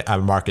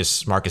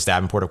 Marcus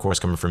Davenport, of course,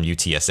 coming from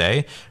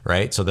UTSA,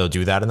 right? So they'll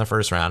do that in the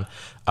 1st round.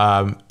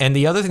 And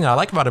the other thing that I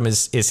like about him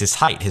is his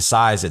height, his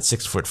size at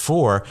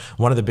 6'4".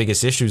 One of the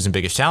biggest issues and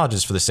biggest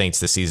challenges for the Saints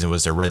this season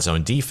was their red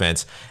zone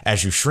defense.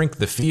 As you shrink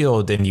the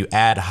field and you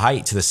add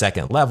height to the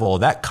second level,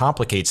 that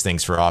complicates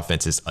things for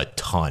offenses a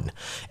ton.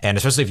 And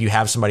especially if you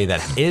have somebody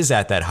that is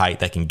at that height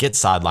that can get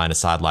sideline to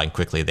sideline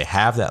quickly, they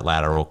have that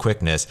lateral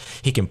quickness,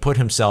 he can put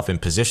himself in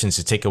positions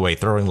to take away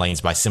throwing lanes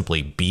by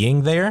simply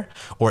being there,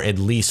 or at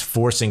least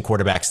forcing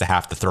quarterbacks to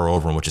have to throw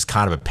over him, which is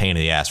kind of a pain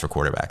in the ass for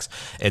quarterbacks.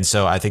 And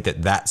so I think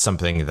that that's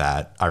something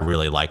that I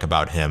really like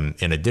about him,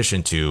 in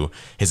addition to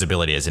his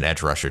ability as an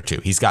edge rusher too.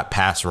 He's got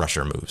pass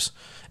rusher moves,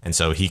 and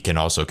so he can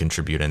also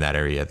contribute in that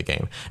area of the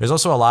game. There's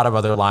also a lot of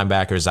other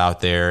linebackers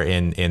out there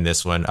in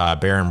this one.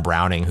 Baron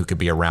Browning, who could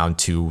be a round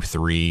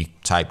 2-3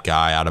 type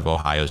guy out of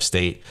Ohio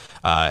State,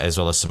 as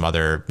well as some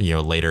other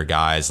later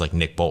guys like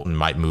Nick Bolton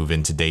might move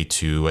into day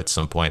 2 at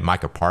some point.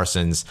 Micah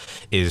Parsons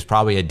is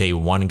probably a day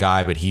 1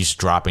 guy, but he's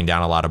dropping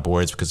down a lot of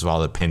boards because of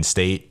all the Penn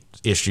State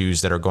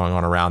issues that are going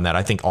on around that.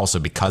 I think also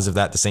because of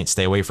that, the Saints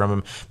stay away from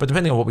him. But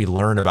depending on what we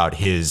learn about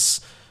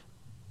his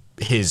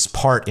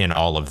part in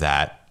all of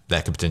that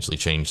could potentially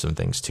change some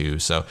things too.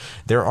 So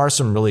there are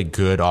some really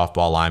good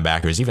off-ball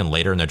linebackers, even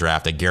later in the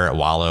draft, like Garrett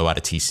Wallow out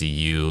of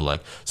TCU,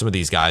 like some of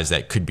these guys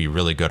that could be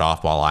really good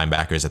off-ball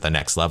linebackers at the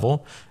next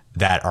level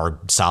that are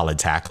solid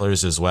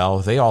tacklers as well.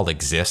 They all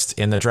exist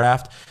in the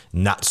draft.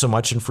 Not so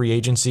much in free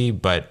agency,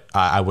 but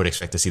I would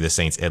expect to see the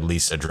Saints at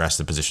least address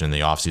the position in the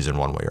offseason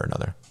one way or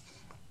another.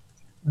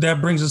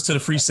 That brings us to the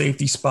free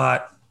safety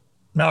spot.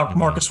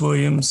 Marcus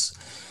Williams,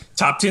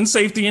 top 10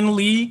 safety in the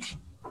league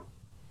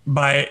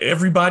by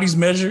everybody's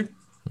measure.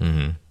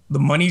 The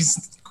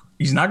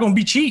he's not going to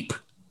be cheap.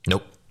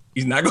 Nope.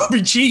 He's not going to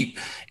be cheap.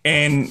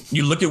 And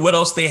you look at what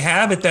else they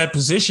have at that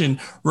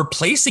position,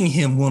 replacing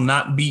him will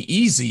not be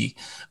easy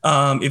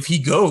if he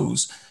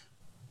goes.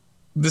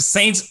 The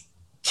Saints,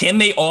 can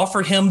they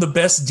offer him the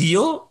best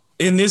deal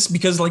in this?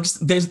 Because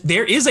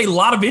there is a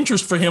lot of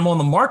interest for him on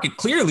the market,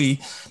 clearly.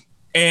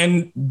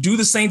 And do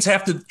the Saints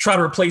have to try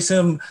to replace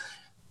him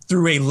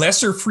through a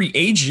lesser free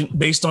agent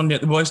based on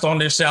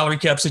their salary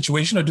cap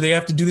situation, or do they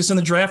have to do this in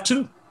the draft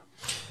too?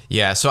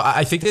 Yeah, so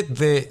I think that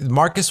the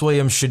Marcus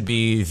Williams should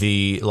be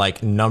the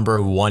number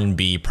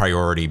 1B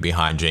priority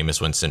behind Jameis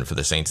Winston for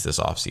the Saints this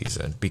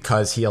offseason,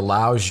 because he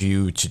allows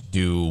you to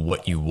do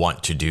what you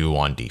want to do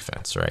on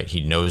defense, right?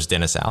 He knows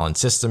Dennis Allen's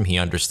system. He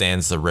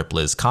understands the Rip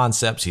Liz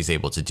concepts. He's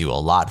able to do a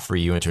lot for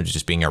you in terms of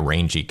just being a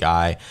rangy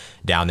guy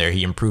down there.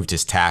 He improved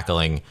his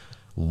tackling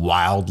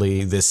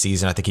wildly this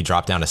season. I think he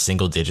dropped down to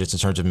single digits in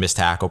terms of missed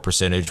tackle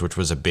percentage, which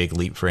was a big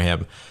leap for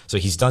him. So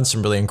he's done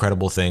some really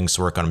incredible things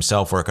to work on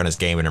himself, work on his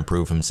game, and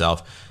improve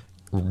himself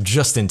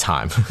just in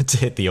time to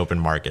hit the open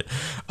market.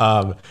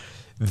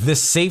 The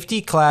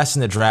safety class in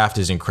the draft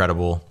is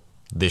incredible.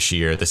 this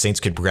year, the Saints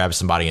could grab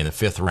somebody in the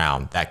 5th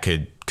round that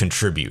could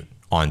contribute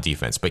on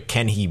defense. But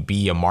can he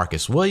be a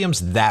Marcus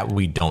Williams? That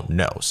we don't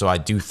know. So I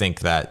do think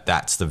that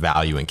that's the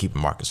value in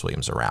keeping Marcus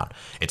Williams around.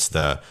 It's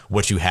the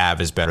what you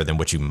have is better than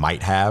what you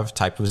might have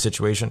type of a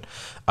situation.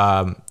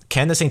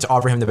 Can the Saints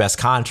offer him the best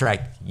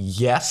contract?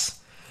 Yes.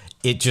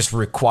 It just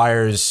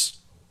requires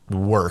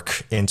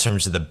work in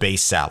terms of the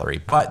base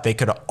salary, but they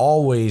could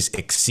always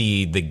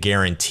exceed the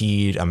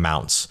guaranteed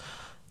amounts.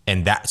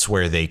 And that's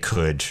where they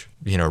could,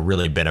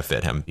 really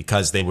benefit him,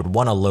 because they would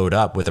want to load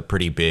up with a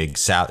pretty big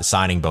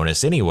signing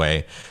bonus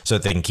anyway, so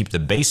that they can keep the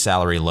base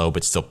salary low,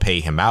 but still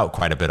pay him out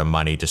quite a bit of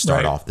money to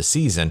start off the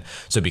season.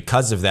 So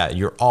because of that,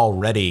 you're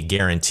already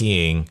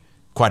guaranteeing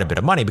quite a bit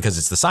of money because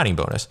it's the signing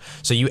bonus.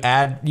 So you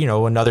add,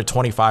 another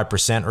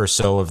 25% or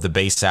so of the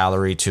base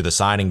salary to the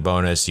signing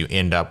bonus, you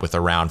end up with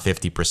around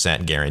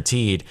 50%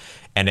 guaranteed.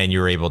 And then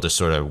you're able to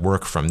sort of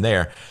work from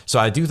there. So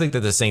I do think that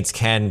the Saints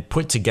can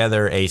put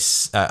together a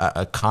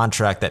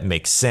contract that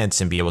makes sense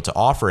and be able to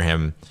offer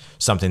him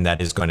something that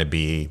is going to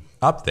be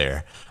up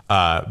there.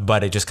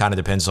 But it just kind of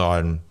depends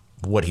on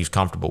what he's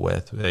comfortable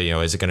with.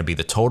 Is it going to be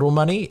the total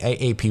money,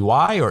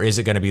 APY, or is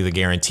it going to be the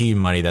guaranteed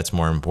money that's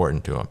more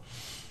important to him?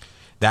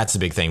 That's the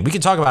big thing. We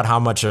can talk about how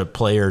much a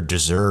player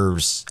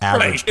deserves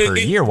average per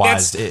year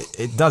wise.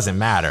 It doesn't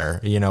matter.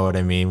 You know what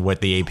I mean?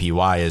 What the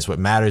APY is. What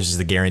matters is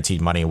the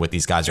guaranteed money and what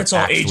these guys are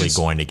actually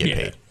going to get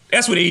paid.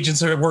 That's what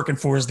agents are working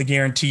for, is the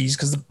guarantees,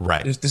 because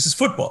this is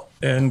football.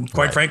 And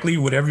quite frankly,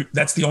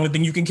 that's the only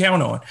thing you can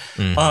count on.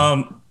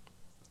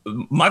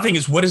 Mm-hmm. My thing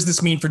is, what does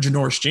this mean for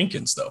Janoris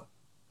Jenkins, though?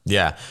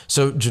 Yeah.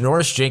 So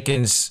Janoris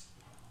Jenkins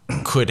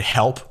could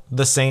help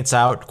the Saints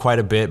out quite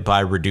a bit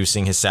by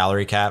reducing his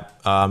salary cap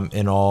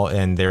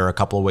and there are a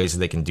couple of ways that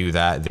they can do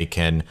that.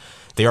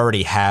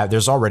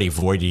 There's already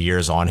void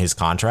years on his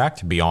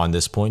contract beyond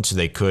this point, so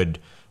they could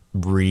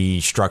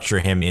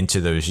restructure him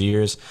into those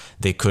years.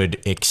 They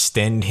could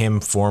extend him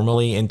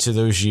formally into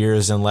those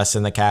years and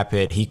lessen the cap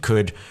hit. He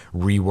could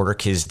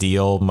rework his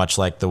deal, much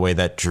like the way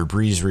that Drew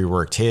Brees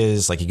reworked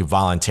his. Like, he could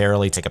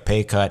voluntarily take a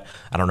pay cut.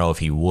 I don't know if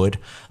he would,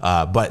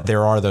 but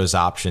there are those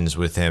options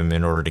with him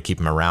in order to keep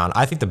him around.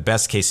 I think the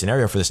best case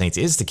scenario for the Saints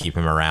is to keep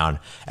him around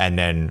and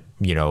then,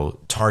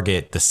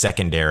 target the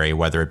secondary,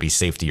 whether it be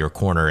safety or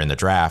corner in the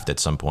draft at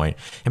some point,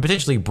 and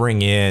potentially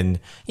bring in,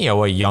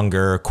 a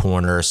younger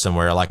corner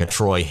somewhere like a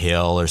Troy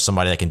Hill or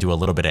somebody that can do a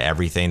little bit of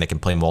everything, that can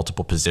play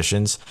multiple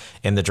positions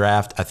in the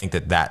draft. I think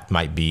that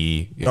might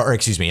be,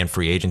 in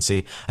free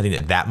agency. I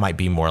think that might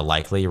be more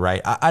likely,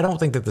 right? I don't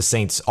think that the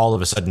Saints all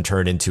of a sudden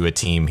turn into a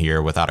team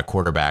here without a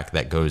quarterback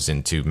that goes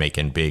into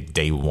making big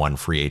day one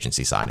free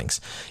agency signings.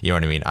 You know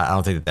what I mean? I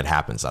don't think that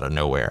happens out of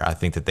nowhere. I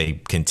think that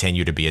they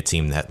continue to be a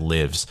team that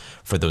lives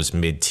for those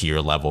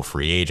mid-tier level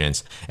free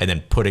agents, and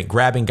then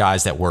grabbing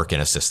guys that work in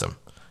a system.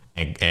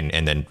 And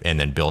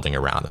then building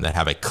around them that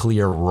have a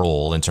clear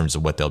role in terms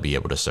of what they'll be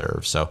able to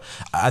serve. So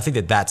I think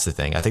that that's the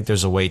thing. I think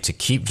there's a way to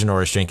keep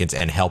Janoris Jenkins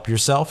and help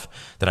yourself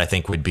that I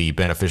think would be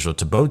beneficial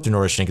to both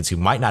Janoris Jenkins, who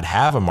might not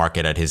have a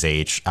market at his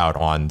age out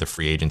on the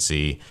free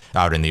agency,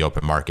 out in the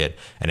open market,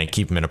 and then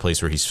keep him in a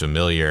place where he's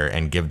familiar,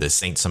 and give the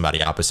Saints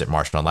somebody opposite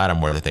Marshawn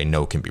Lattimore that they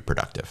know can be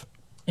productive.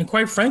 And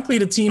quite frankly,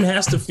 the team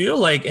has to feel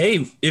like,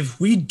 hey, if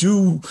we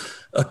do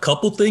a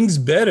couple things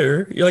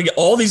better, like,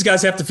 all these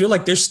guys have to feel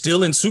like they're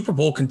still in Super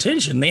Bowl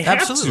contention. They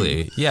have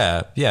to.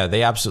 Yeah,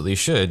 they absolutely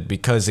should,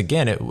 because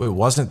again, it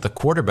wasn't the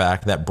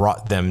quarterback that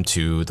brought them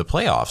to the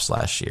playoffs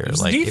last year. It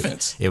was the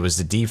defense. It was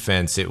the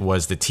defense. It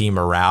was the team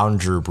around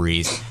Drew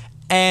Brees.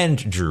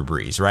 And Drew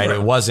Brees, right?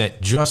 It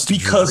wasn't just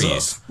because Drew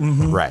Brees. of.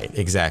 Mm-hmm. Right,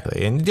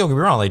 exactly. And don't get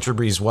me wrong, like, Drew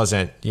Brees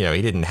wasn't, he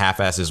didn't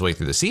half-ass his way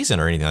through the season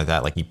or anything like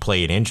that. Like, he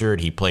played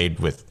injured. He played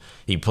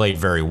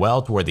very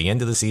well toward the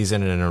end of the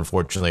season, and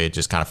unfortunately it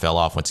just kind of fell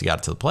off once he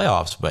got to the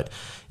playoffs. But,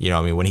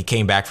 when he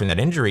came back from that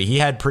injury, he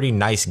had pretty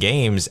nice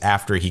games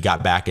after he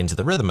got back into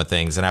the rhythm of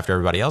things and after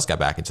everybody else got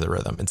back into the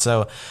rhythm. And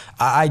so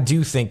I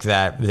do think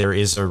that there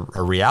is a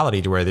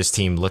reality to where this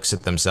team looks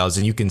at themselves,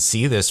 and you can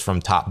see this from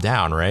top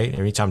down, right?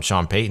 Anytime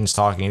Sean Payton's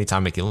talking,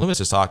 anytime Mickey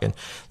Loomis is talking,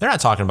 they're not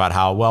talking about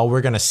how, well,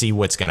 we're going to see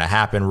what's going to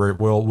happen.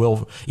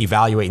 We'll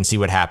evaluate and see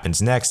what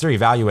happens next. They're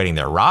evaluating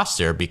their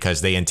roster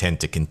because they intend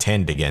to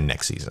contend again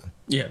next season.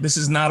 Yeah, this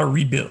is not a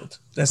rebuild.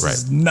 This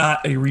is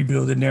not a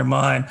rebuild in their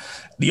mind.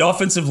 The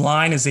offensive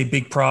line is a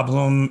big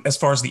problem as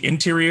far as the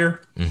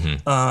interior.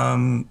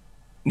 Mm-hmm.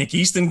 Nick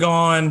Easton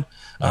gone.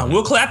 Mm-hmm.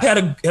 Will Clapp had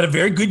a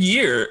very good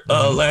year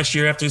last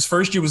year. After his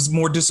first year was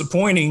more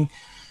disappointing.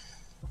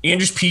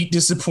 Andrews Pete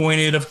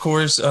disappointed, of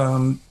course.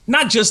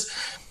 Not just,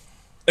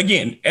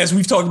 again, as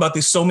we've talked about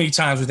this so many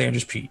times with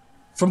Andrews Pete,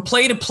 from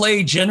play to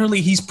play,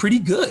 generally he's pretty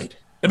good.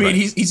 I mean,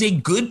 he's a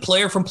good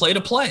player from play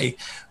to play,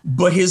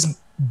 but his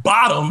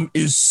bottom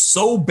is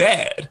so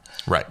bad.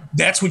 Right.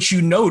 That's what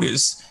you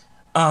notice.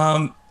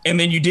 And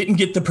then you didn't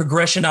get the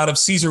progression out of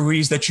Cesar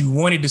Ruiz that you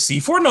wanted to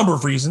see for a number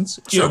of reasons.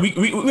 Sure. We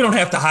don't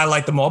have to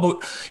highlight them all,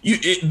 but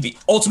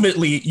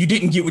ultimately you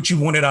didn't get what you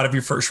wanted out of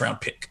your first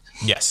round pick.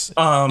 Yes.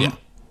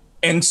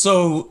 And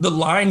so the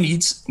line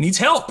needs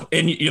help.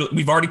 And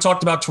we've already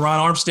talked about Teron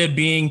Armstead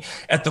being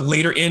at the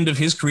later end of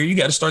his career. You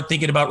got to start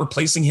thinking about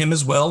replacing him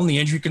as well. And the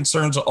injury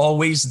concerns are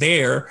always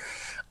there.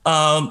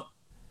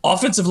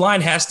 Offensive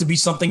line has to be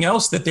something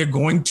else that they're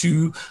going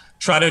to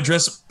try to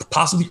address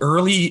possibly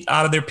early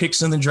out of their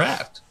picks in the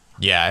draft.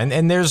 Yeah,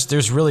 and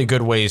there's really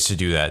good ways to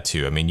do that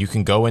too. I mean, you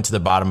can go into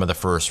the bottom of the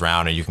first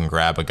round and you can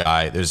grab a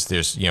guy. There's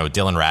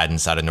Dylan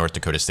Radins out of North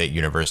Dakota State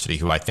University,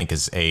 who I think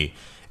is a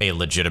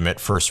legitimate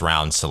first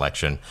round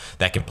selection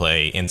that can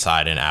play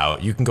inside and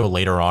out. You can go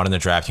later on in the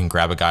draft. You can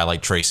grab a guy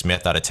like Trey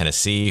Smith out of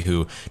Tennessee,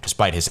 who,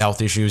 despite his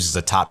health issues, is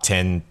a top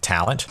 10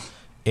 talent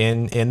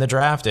in the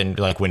draft, and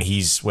like when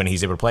he's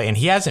able to play, and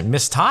he hasn't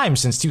missed time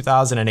since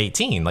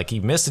 2018. Like, he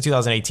missed the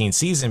 2018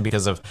 season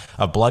because of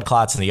blood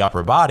clots in the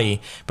upper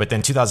body, but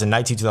then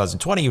 2019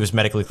 2020 he was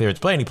medically cleared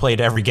to play, and he played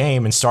every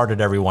game and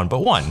started every one but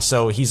one.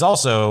 So he's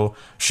also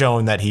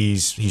shown that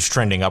he's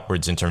trending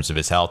upwards in terms of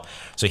his health.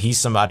 So he's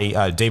somebody.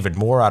 David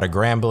Moore out of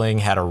Grambling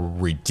had a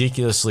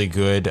ridiculously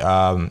good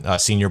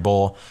Senior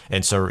Bowl,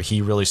 and so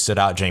he really stood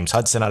out. James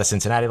Hudson out of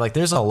Cincinnati. Like,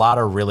 there's a lot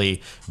of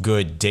really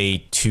good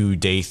day 2,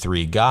 day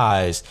 3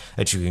 guys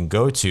that you can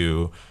go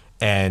to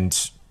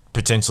and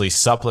potentially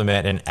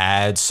supplement and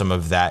add some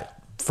of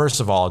that,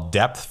 first of all,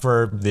 depth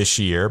for this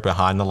year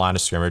behind the line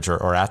of scrimmage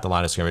or at the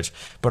line of scrimmage,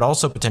 but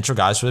also potential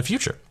guys for the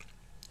future,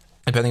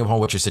 depending upon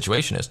what your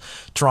situation is.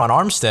 Teron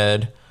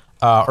Armstead,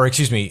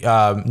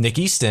 Nick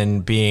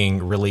Easton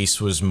being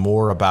released was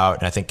more about,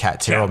 and I think Kat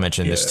Terrell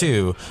mentioned this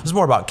too, it was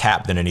more about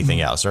cap than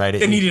anything else, right?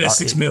 They needed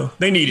 $6 million.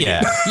 They needed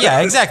it.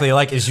 Yeah, exactly.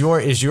 Like, is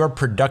your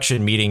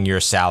production meeting your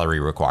salary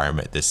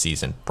requirement this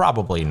season?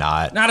 Probably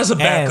not. Not as a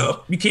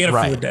backup. You can't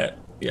afford that.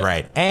 Yeah.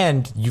 Right.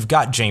 And you've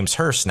got James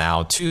Hurst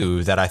now,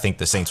 too, that I think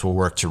the Saints will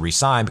work to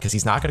re-sign, because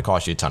he's not going to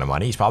cost you a ton of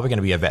money. He's probably going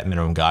to be a vet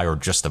minimum guy or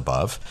just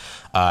above.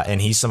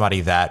 And he's somebody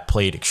that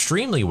played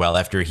extremely well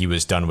after he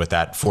was done with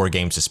that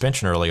 4-game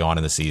suspension early on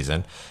in the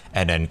season,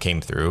 and then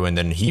came through. And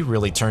then he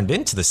really turned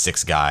into the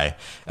 6th guy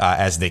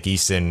as Nick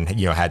Easton,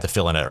 had to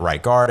fill in at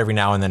right guard every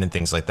now and then and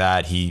things like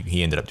that.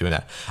 He ended up doing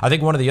that. I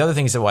think one of the other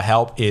things that will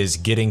help is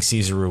getting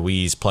Cesar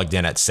Ruiz plugged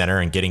in at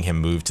center and getting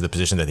him moved to the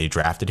position that they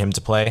drafted him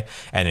to play,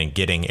 and then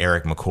getting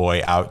Eric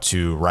McCoy out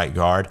to right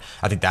guard.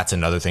 I think that's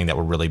another thing that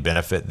will really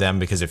benefit them,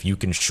 because if you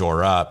can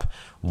shore up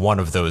one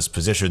of those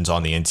positions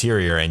on the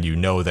interior, and you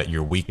know that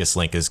your weakest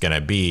link is going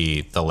to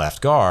be the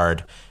left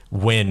guard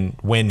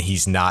when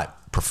he's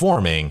not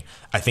performing,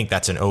 I think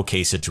that's an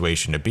okay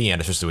situation to be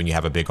in, especially when you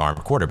have a big arm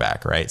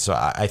quarterback, right? So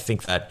I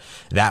think that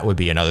would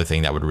be another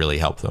thing that would really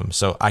help them.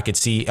 So I could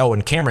see,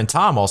 and Cameron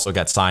Tom also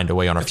got signed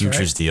away on a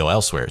futures deal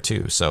elsewhere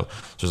too. So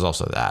there's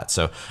also that.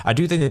 So I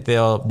do think that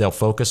they'll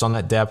focus on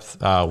that depth.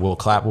 Will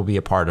Clapp will be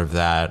a part of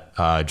that.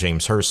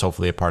 James Hurst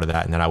hopefully a part of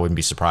that. And then I wouldn't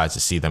be surprised to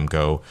see them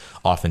go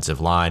offensive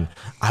line.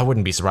 I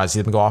wouldn't be surprised to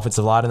see them go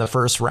offensive line in the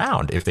first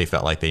round if they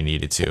felt like they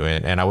needed to.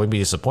 And I wouldn't be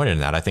disappointed in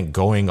that. I think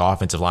going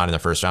offensive line in the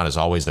first round is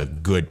always a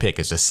good pick.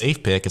 It's a safe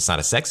pick. It's not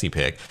a sexy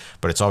pick,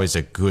 but it's always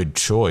a good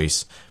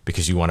choice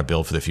because you want to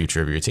build for the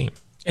future of your team.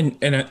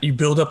 And you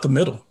build up the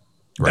middle.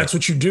 Right. That's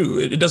what you do.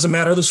 It doesn't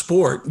matter the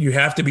sport. You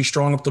have to be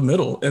strong up the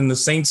middle. And the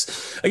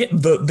Saints, again,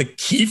 the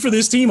key for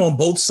this team on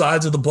both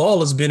sides of the ball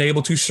has been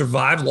able to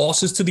survive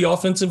losses to the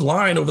offensive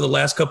line over the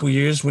last couple of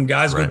years when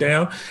guys go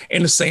down,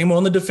 and the same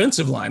on the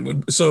defensive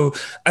line. So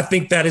I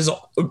think that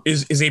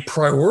is a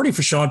priority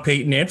for Sean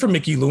Payton and for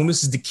Mickey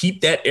Loomis, is to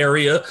keep that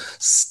area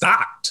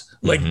stocked.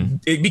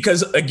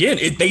 Because again,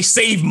 they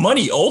save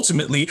money.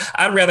 Ultimately,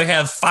 I'd rather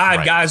have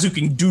 5 guys who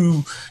can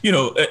do,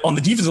 on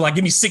the defensive line,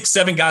 give me 6,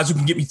 7 guys who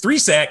can get me 3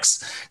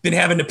 sacks than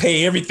having to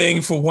pay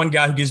everything for one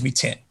guy who gives me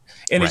 10.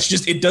 And it's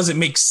just, it doesn't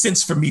make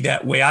sense for me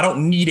that way. I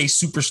don't need a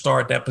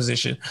superstar at that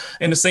position.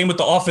 And the same with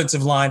the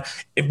offensive line.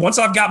 Once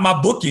I've got my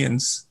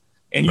bookends,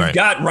 and you've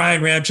got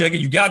Ryan Ramczyk,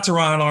 and you've got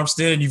Teron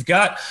Armstead, and you've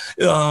got,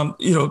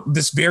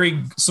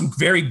 some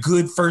very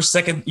good first,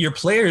 second year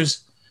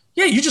players.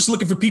 Yeah, you're just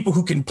looking for people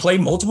who can play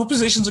multiple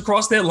positions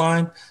across that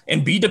line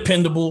and be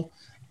dependable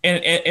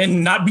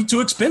and not be too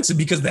expensive,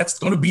 because that's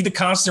going to be the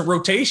constant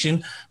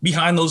rotation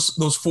behind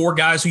those 4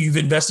 guys who you've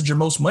invested your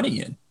most money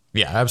in.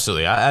 Yeah,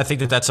 absolutely. I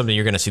think that's something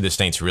you're going to see the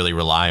Saints really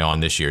rely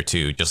on this year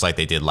too, just like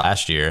they did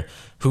last year,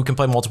 who can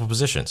play multiple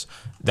positions.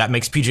 That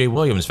makes PJ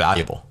Williams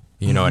valuable.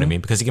 You know what I mean?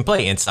 Because he can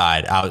play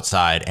inside,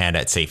 outside, and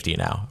at safety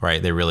now,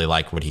 right? They really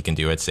like what he can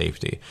do at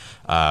safety.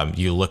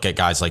 You look at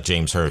guys like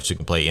James Hurst, who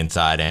can play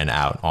inside and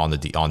out on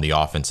the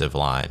offensive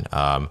line.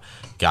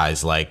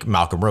 Guys like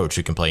Malcolm Roach,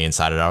 who can play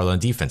inside and out on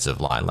the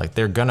defensive line. Like,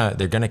 they're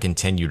gonna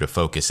continue to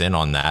focus in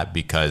on that,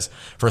 because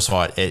first of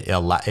all,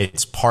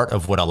 it's part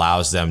of what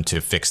allows them to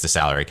fix the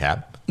salary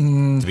cap.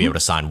 To be able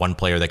to sign one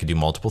player that can do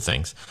multiple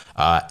things.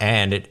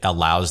 And it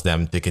allows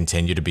them to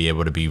continue to be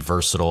able to be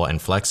versatile and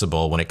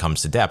flexible when it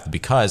comes to depth,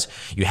 because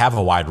you have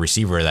a wide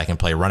receiver that can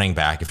play running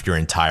back if your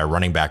entire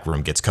running back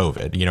room gets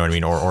COVID, you know what I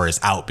mean? Or is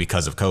out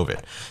because of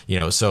COVID,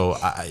 so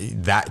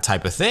that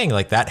type of thing,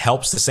 like, that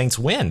helps the Saints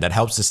win. That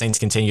helps the Saints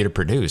continue to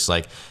produce.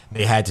 Like,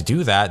 they had to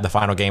do that the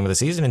final game of the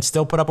season and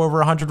still put up over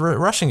 100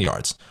 rushing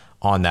yards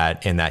on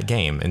that in that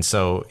game. And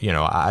so,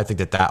 I think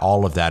that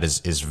all of that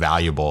is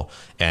valuable,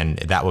 and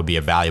that would be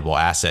a valuable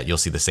asset you'll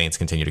see the Saints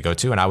continue to go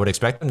to. And I would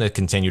expect them to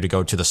continue to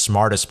go to the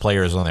smartest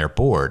players on their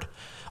board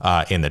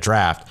in the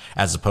draft,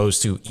 as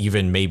opposed to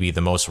even maybe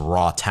the most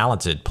raw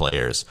talented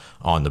players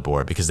on the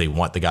board, because they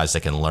want the guys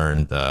that can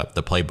learn the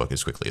playbook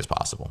as quickly as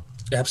possible.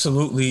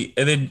 Absolutely.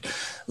 And then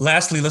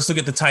lastly, let's look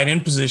at the tight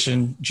end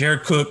position.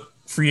 Jared Cook,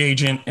 free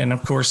agent, and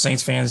of course,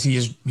 Saints fans, he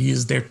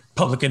is their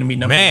public enemy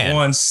number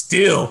one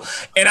still.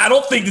 And I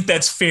don't think that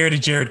that's fair to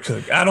Jared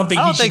Cook. I don't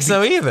think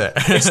so either.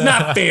 It's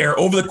not fair.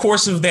 Over the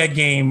course of that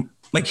game,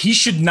 like, he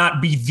should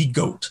not be the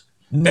GOAT.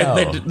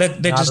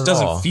 That just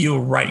doesn't feel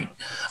right.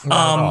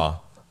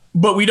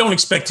 But we don't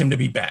expect him to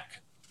be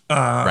back.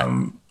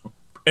 And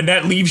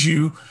that leaves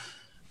you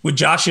with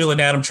Josh Hill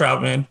and Adam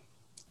Troutman.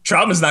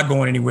 Troutman's not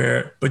going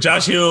anywhere, but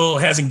Josh Hill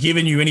hasn't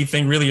given you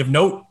anything really of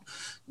note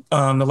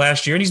the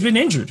last year, and he's been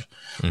injured.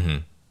 Mm-hmm.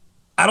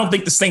 I don't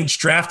think the Saints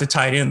draft a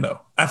tight end, though.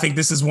 I think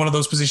this is one of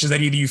those positions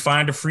that either you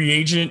find a free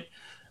agent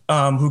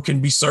who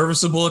can be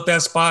serviceable at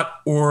that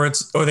spot, or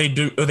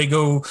they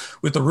go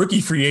with a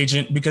rookie free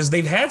agent, because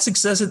they've had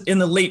success in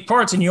the late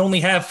parts, and you only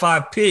have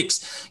 5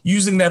 picks.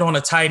 Using that on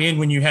a tight end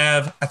when you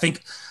have, I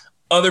think,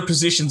 other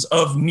positions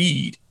of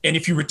need. And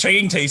if you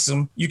retain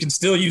Taysom, you can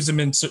still use him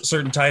in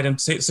certain tight end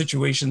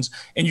situations,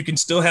 and you can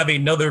still have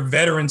another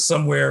veteran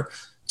somewhere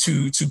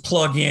to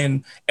plug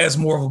in as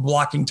more of a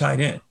blocking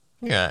tight end.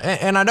 Yeah,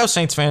 and I know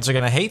Saints fans are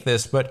going to hate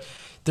this, but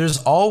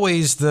there's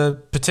always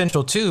the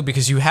potential too,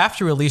 because you have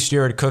to release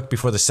Jared Cook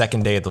before the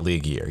second day of the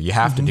league year. You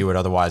have to do it,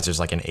 otherwise there's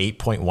like an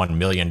 $8.1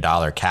 million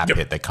cap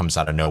hit that comes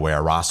out of nowhere,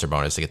 a roster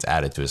bonus that gets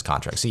added to his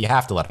contract. So you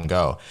have to let him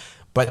go.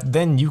 But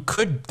then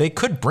they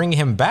could bring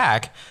him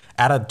back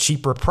at a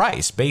cheaper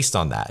price based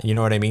on that. You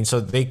know what I mean? So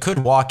they could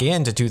walk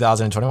into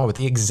 2021 with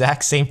the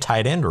exact same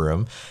tight end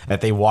room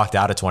that they walked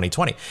out of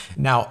 2020.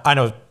 Now, I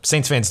know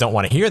Saints fans don't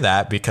want to hear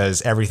that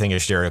because everything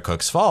is Jared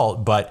Cook's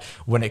fault, but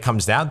when it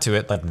comes down to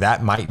it, like,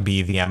 that might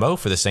be the MO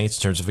for the Saints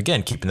in terms of,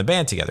 again, keeping the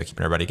band together,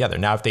 keeping everybody together.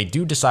 Now, if they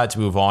do decide to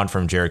move on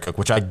from Jared Cook,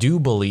 which I do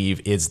believe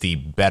is the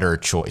better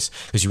choice,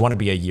 because you want to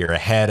be a year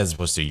ahead as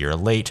opposed to a year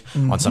late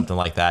on something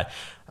like that,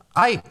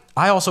 I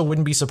also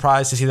wouldn't be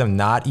surprised to see them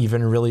not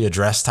even really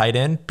address tight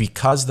end,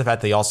 because of the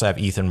fact they also have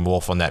Ethan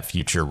Wolf on that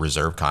future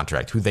reserve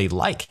contract, who they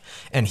like.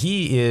 And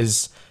he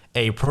is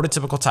a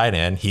prototypical tight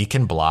end. He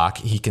can block.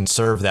 He can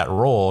serve that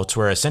role to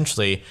where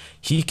essentially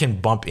he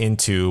can bump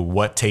into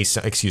what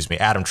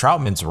Adam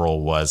Troutman's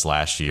role was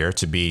last year,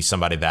 to be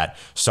somebody that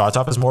starts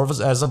off as more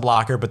of as a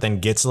blocker, but then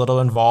gets a little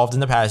involved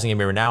in the passing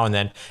game every now and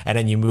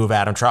then you move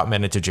Adam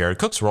Troutman into Jared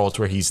Cook's role,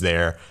 to where he's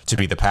there to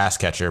be the pass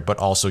catcher, but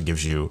also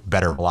gives you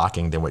better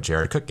blocking than what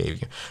Jared Cook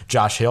gave you.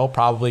 Josh Hill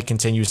probably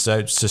continues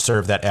to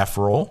serve that F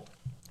role.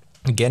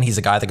 Again, he's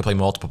a guy that can play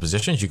multiple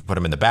positions. You can put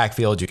him in the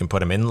backfield. You can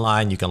put him in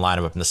line. You can line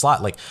him up in the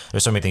slot. Like,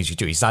 there's so many things you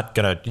do. He's not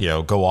going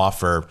to, go off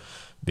for,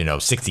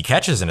 60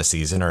 catches in a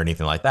season or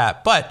anything like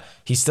that. But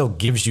he still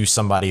gives you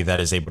somebody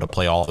that is able to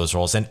play all of those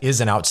roles and is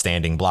an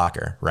outstanding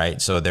blocker,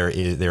 right? So there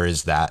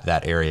is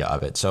that area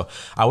of it. So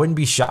I wouldn't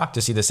be shocked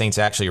to see the Saints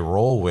actually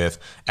roll with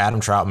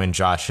Adam Troutman,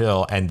 Josh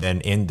Hill, and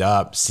then end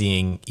up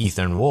seeing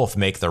Ethan Wolf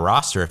make the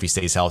roster if he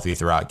stays healthy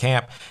throughout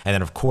camp. And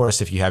then, of course,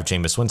 if you have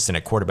Jameis Winston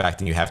at quarterback,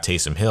 then you have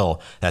Taysom Hill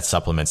that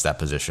supplements that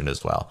position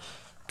as well.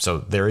 So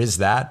there is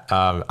that.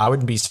 I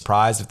wouldn't be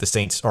surprised if the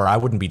Saints, or I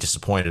wouldn't be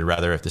disappointed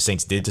rather, if the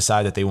Saints did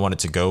decide that they wanted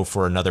to go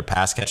for another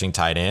pass catching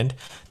tight end.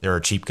 There are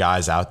cheap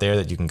guys out there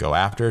that you can go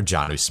after.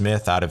 Jonnu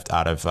Smith out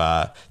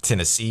of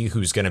Tennessee,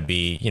 who's going to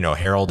be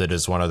heralded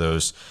as one of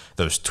those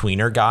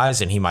tweener guys,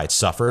 and he might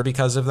suffer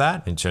because of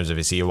that in terms of,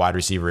 is he a wide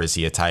receiver, is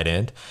he a tight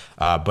end?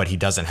 But he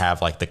doesn't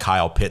have like the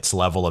Kyle Pitts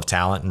level of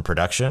talent and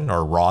production,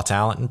 or raw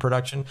talent and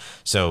production,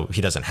 so he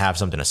doesn't have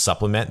something to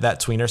supplement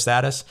that tweener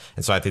status.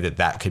 And so I think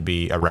that could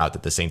be a route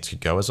that the Saints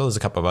could go, as well as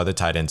a couple of other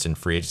tight ends in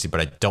free agency.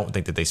 But I don't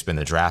think that they spend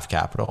the draft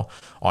capital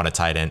on a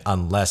tight end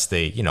unless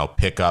they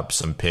pick up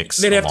some picks.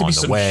 They'd have to be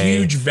some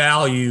huge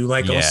value,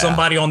 like on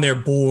somebody on their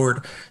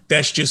board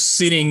that's just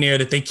sitting there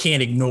that they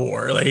can't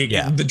ignore. Like,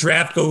 the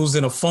draft goes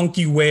in a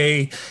funky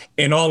way,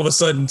 and all of a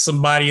sudden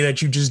somebody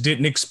that you just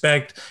didn't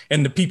expect,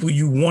 and the people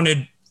you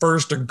wanted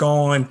first are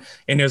gone,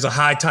 and there's a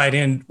high tight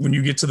end when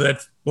you get to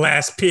that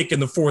last pick in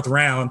the 4th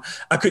round.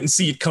 I couldn't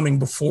see it coming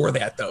before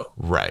that, though.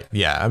 Right.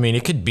 Yeah. I mean,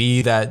 it could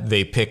be that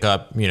they pick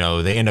up,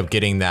 they end up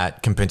getting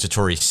that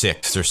compensatory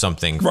 6th or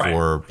something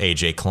for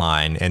AJ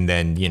Klein. And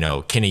then,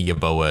 Kenny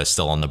Yeboah is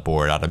still on the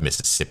board out of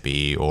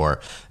Mississippi,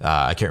 or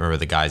I can't remember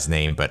the guy's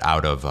name, but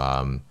out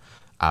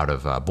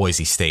of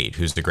Boise State,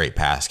 who's the great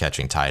pass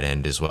catching tight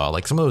end as well.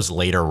 Like some of those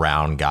later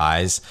round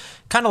guys,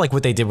 kind of like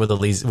what they did with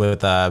Elise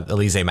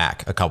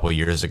Mack a couple of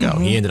years ago.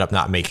 He ended up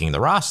not making the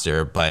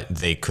roster, but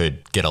they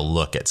could get a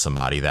look at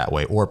somebody that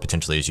way, or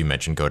potentially, as you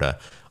mentioned, go to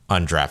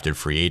undrafted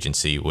free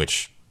agency,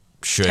 which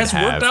should That's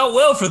have. worked out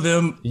well for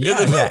them. Yeah.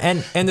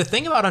 And the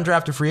thing about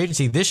undrafted free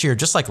agency this year,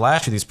 just like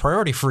last year, these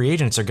priority free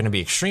agents are going to be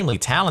extremely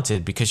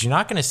talented because you're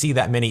not going to see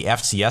that many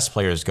FCS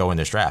players go in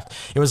this draft.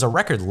 It was a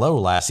record low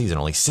last season.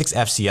 Only 6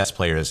 FCS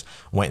players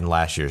went in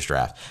last year's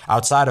draft.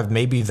 Outside of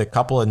maybe the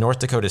couple of North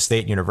Dakota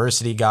State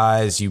University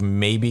guys, you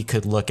maybe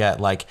could look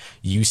at like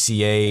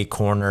UCA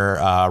corner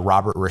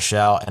Robert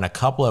Rochelle and a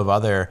couple of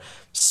other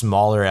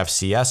smaller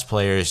FCS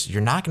players.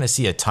 You're not going to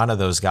see a ton of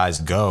those guys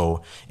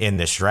go in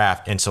this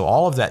draft. And so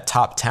all of that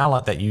top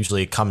talent that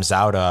usually comes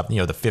out of,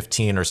 the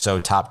 15 or so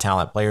top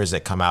talent players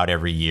that come out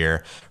every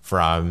year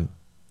from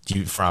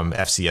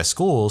FCS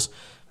schools,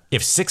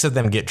 if 6 of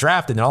them get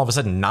drafted, then all of a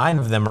sudden 9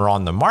 of them are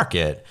on the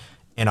market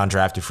in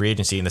undrafted free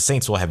agency. And the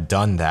Saints will have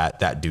done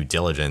that due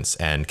diligence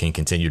and can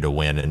continue to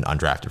win in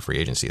undrafted free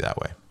agency that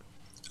way.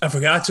 I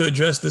forgot to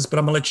address this, but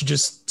I'm going to let you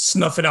just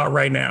snuff it out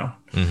right now.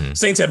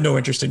 Saints have no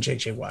interest in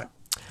J.J. Watt.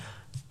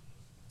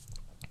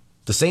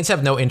 The Saints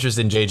have no interest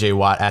in J.J.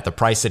 Watt at the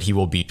price that he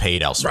will be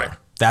paid elsewhere. Right.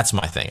 That's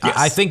my thing. Yes.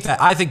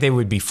 I think they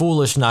would be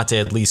foolish not to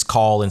at least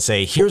call and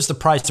say, here's the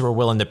price that we're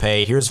willing to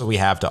pay. Here's what we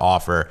have to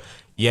offer.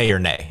 Yay or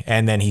nay.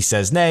 And then he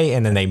says nay,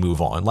 and then they move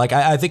on. Like,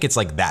 I think it's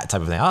like that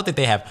type of thing. I don't think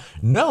they have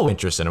no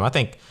interest in him. I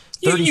think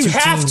 32 you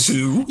have teams,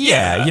 to.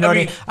 Yeah, you know what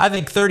I mean? I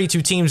think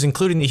 32 teams,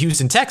 including the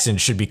Houston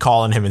Texans, should be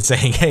calling him and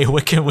saying, hey,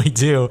 what can we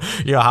do?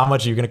 How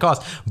much are you going to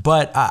cost?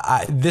 But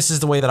this is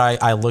the way that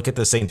I look at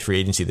the Saints free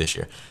agency this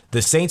year.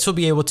 The Saints will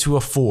be able to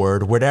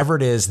afford whatever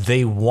it is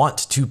they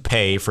want to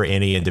pay for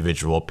any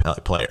individual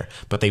player,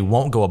 but they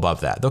won't go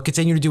above that. They'll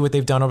continue to do what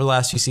they've done over the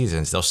last few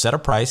seasons. They'll set a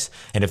price,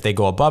 and if they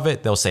go above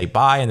it, they'll say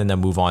bye, and then they'll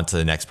move on to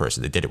the next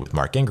person. They did it with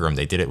Mark Ingram.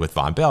 They did it with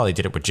Von Bell. They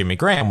did it with Jimmy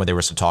Graham when there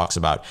were some talks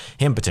about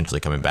him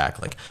potentially coming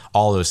back. Like,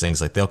 all those things,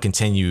 like, they'll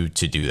continue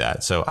to do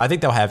that. So I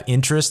think they'll have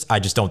interest. I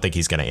just don't think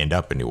he's going to end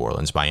up in New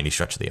Orleans by any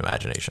stretch of the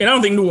imagination. And I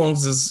don't think New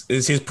Orleans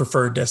is his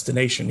preferred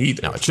destination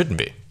either. No, it shouldn't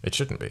be. It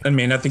shouldn't be. I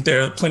mean, I think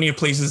there are plenty of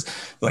places,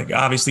 like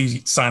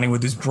obviously signing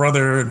with his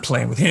brother and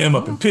playing with him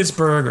up in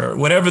Pittsburgh or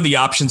whatever the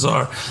options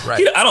are.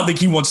 Right. I don't think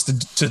he wants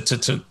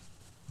to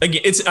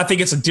again, I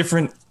think it's a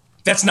different,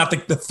 that's not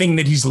the thing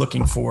that he's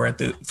looking for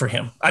for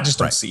him. I just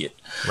don't see it.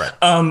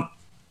 Right.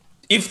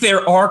 If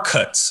there are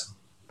cuts,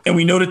 and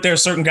we know that there are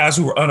certain guys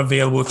who are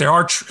unavailable, if there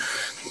are,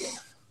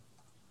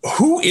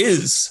 who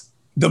is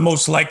the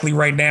most likely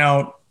right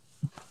now,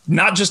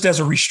 not just as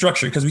a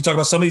restructure, because we talk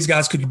about some of these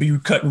guys could be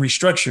cut and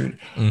restructured,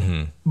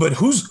 but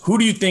who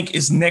do you think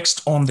is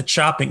next on the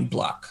chopping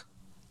block?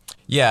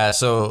 Yeah,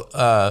 so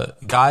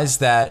guys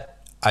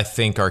that I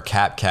think are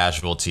cap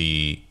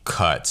casualty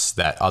cuts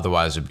that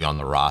otherwise would be on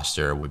the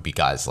roster would be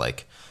guys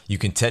like, you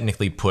can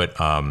technically put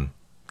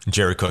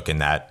Jerry Cook in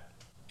that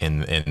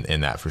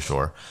for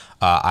sure.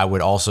 I would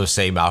also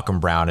say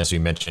Malcolm Brown, as we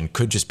mentioned,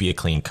 could just be a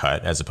clean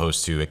cut as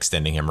opposed to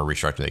extending him or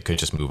restructuring. They could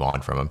just move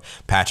on from him.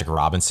 Patrick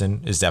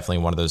Robinson is definitely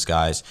one of those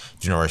guys.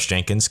 Janoris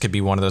Jenkins could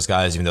be one of those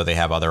guys, even though they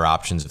have other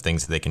options of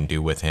things that they can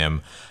do with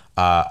him.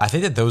 I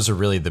think that those are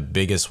really the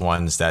biggest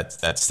ones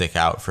that stick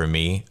out for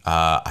me.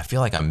 I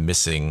feel like I'm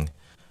missing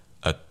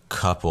a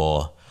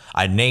couple.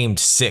 I named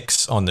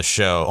 6 on the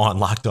show on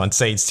Locked On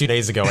Saints 2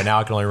 days ago, and now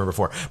I can only remember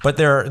 4. But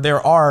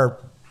there are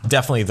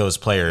definitely those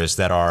players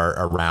that are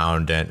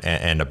around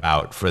and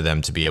about for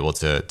them to be able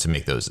to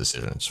make those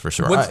decisions for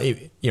sure.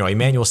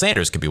 Emmanuel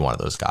Sanders could be one of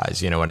those guys.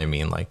 You know what I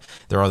mean? Like,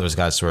 there are those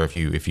guys where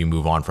if you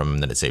move on from them,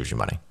 then it saves you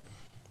money.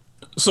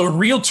 So in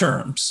real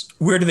terms,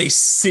 where do they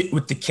sit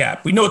with the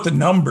cap? We know what the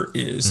number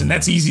is, and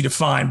that's easy to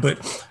find.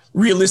 But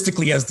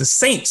realistically, as the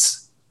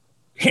Saints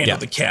handle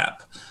the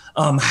cap,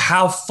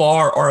 how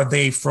far are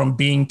they from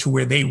being to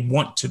where they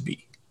want to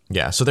be?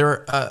 Yeah, so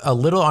they're a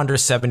little under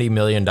 $70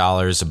 million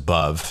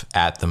above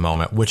at the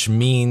moment, which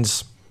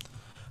means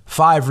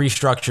 5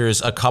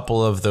 restructures, a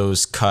couple of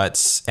those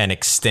cuts, and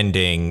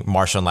extending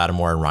Marshawn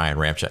Lattimore and Ryan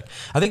Ramczyk.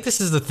 I think this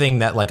is the thing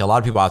that, like, a lot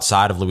of people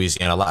outside of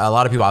Louisiana, a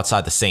lot of people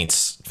outside the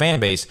Saints fan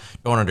base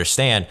don't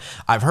understand.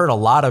 I've heard a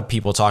lot of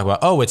people talk about,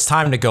 it's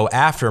time to go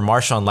after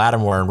Marshawn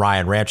Lattimore and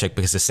Ryan Ramczyk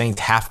because the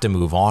Saints have to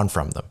move on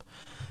from them.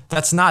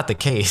 That's not the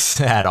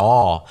case at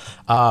all.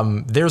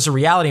 There's a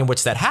reality in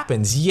which that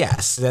happens.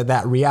 Yes,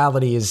 that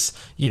reality is,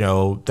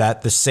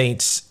 that the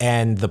Saints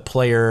and the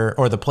player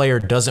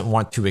doesn't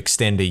want to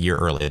extend a year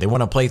earlier. They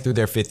want to play through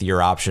their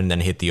 5th-year option,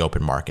 then hit the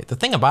open market. The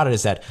thing about it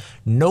is that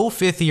no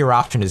 5th-year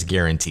option is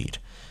guaranteed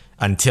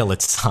until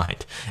it's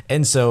signed.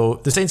 And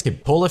so the Saints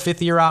could pull a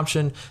 5th-year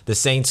option. The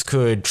Saints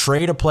could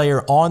trade a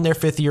player on their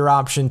 5th-year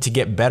option to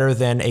get better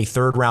than a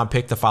 3rd-round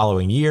pick the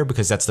following year,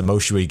 because that's the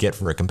most you would get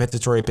for a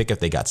compensatory pick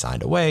if they got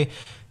signed away.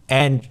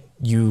 And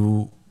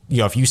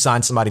if you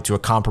sign somebody to a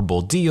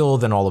comparable deal,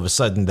 then all of a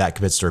sudden that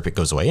compensatory pick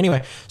goes away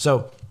anyway.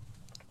 So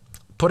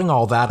putting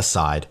all that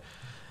aside,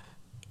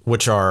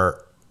 which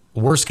are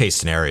worst case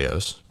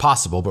scenarios,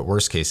 possible, but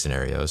worst case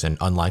scenarios and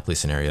unlikely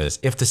scenarios,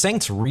 if the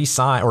Saints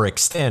re-sign or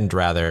extend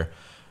rather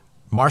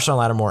Marshawn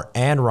Lattimore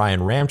and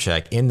Ryan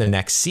Ramczyk in the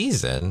next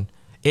season,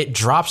 it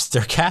drops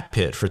their cap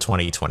hit for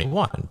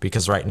 2021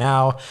 because right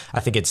now I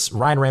think it's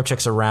Ryan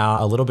Ramczyk's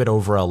around a little bit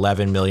over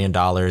 $11 million,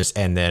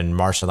 and then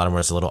Marshon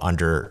Lattimore is a little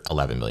under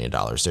 $11 million.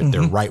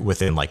 They're right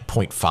within like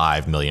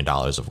 $0.5 million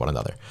of one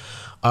another.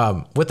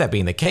 With that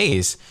being the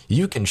case,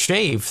 you can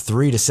shave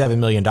 $3 to $7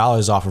 million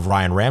off of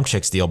Ryan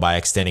Ramczyk's deal by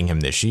extending him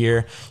this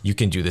year. You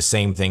can do the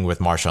same thing with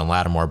Marshon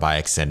Lattimore by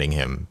extending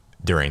him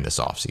during this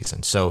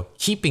offseason. So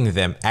keeping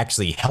them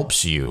actually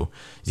helps you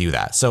do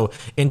that. So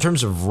in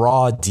terms of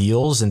raw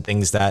deals and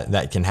things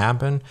that can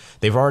happen,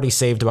 they've already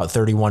saved about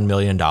 $31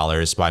 million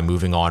by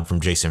moving on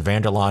from Jason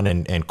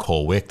Vanderlaan and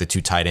Cole Wick, the 2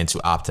 tight ends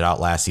who opted out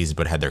last season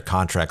but had their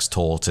contracts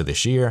told to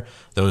this year.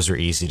 Those are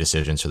easy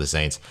decisions for the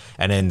Saints.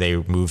 And then they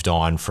moved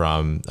on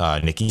from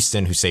Nick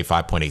Easton, who saved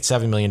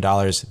 $5.87 million.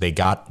 They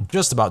got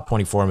just about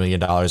 $24 million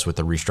with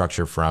the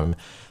restructure from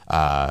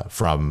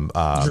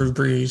Drew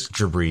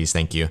Brees,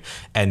 thank you.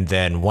 And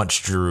then once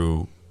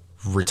Drew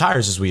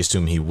retires, as we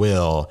assume he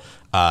will,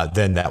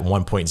 then that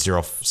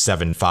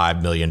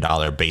 $1.075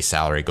 million base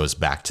salary goes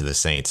back to the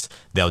Saints.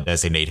 They'll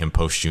designate him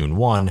post June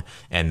 1,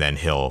 and then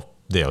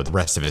the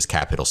rest of his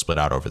cap hit will split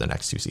out over the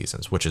next 2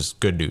 seasons, which is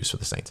good news for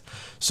the Saints.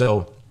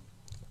 So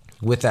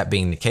with that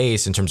being the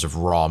case, in terms of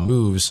raw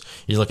moves,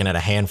 you're looking at a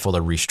handful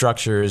of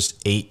restructures,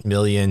 $8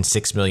 million,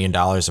 $6 million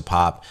a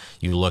pop.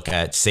 You look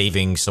at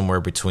saving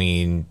somewhere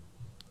between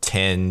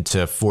 $10 to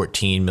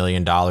 $14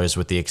 million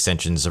with the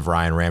extensions of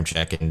Ryan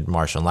Ramczyk and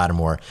Marshon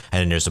Lattimore,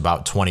 and then there's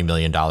about $20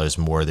 million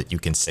more that you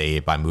can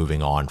save by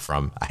moving on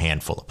from a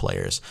handful of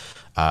players.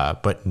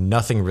 But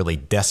nothing really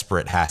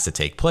desperate has to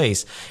take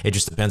place. It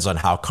just depends on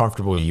how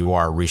comfortable you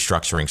are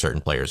restructuring certain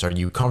players. Are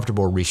you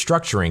comfortable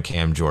restructuring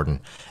Cam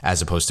Jordan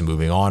as opposed to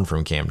moving on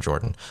from Cam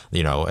Jordan?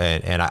 You know,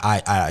 and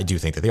I do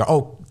think that they are.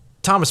 Oh,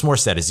 Thomas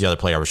Morstead is the other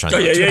player I was trying to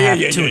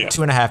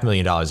 $2.5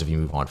 million if you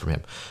move on from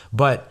him.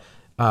 But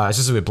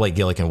especially with Blake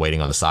Gillikin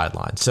waiting on the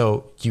sideline.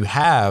 So you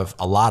have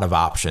a lot of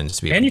options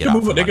to be able to get out from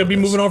under this. They're going to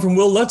be moving on from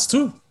Will Lutz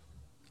too.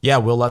 Yeah,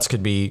 Will Lutz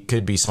could be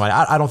somebody.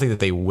 I don't think that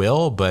they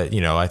will, but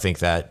you know, I think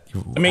that.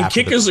 I mean,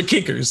 kickers are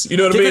kickers. You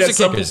know what I mean?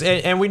 Kickers.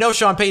 And we know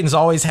Sean Payton's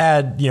always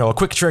had a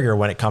quick trigger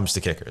when it comes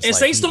to kickers. And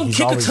Saints don't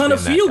kick a ton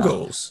of field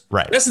goals.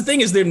 Right. That's the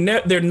thing is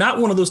they're not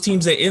one of those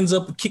teams that ends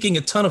up kicking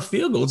a ton of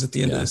field goals at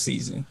the end of the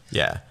season.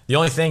 Yeah. The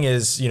only thing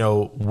is,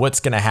 what's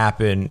going to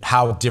happen?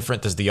 How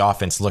different does the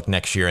offense look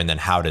next year? And then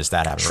how does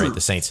that happen? True. Right.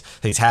 The Saints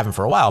have him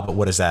for a while, but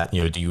what is that?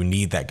 Do you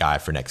need that guy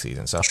for next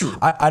season? So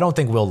I don't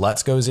think Will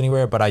Lutz goes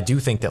anywhere, but I do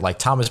think that like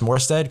Thomas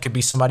Morstead could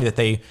be somebody that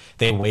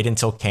they wait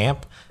until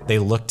camp. They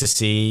look to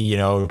see,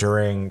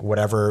 during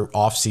whatever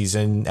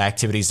off-season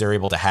activities they're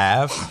able to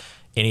have,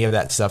 any of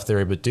that stuff they're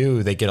able to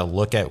do, they get a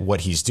look at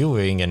what he's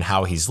doing and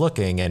how he's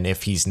looking. And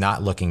if he's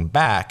not looking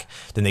back,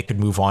 then they could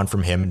move on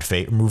from him in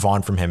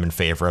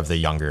favor of the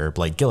younger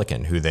Blake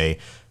Gillikin, who they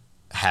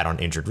had on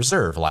injured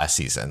reserve last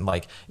season.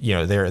 Like,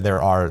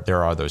 there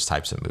are those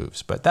types of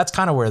moves, but that's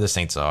kind of where the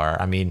Saints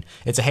are. I mean,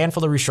 it's a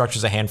handful of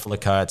restructures, a handful of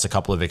cuts, a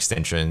couple of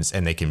extensions,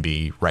 and they can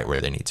be right where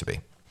they need to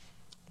be.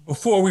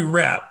 Before we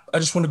wrap, I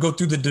just want to go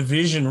through the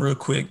division real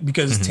quick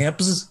because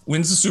Tampa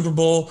wins the Super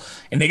Bowl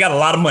and they got a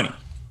lot of money.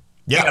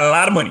 Yeah. They got a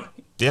lot of money.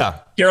 Yeah.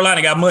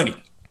 Carolina got money.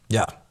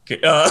 Yeah.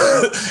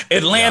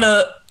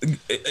 Atlanta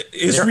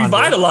is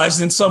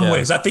revitalized in some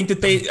ways. I think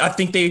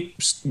they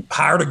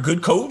hired a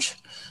good coach.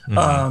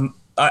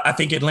 I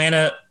think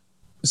Atlanta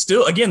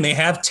still, again, they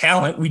have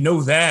talent. We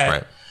know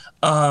that.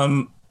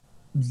 Right.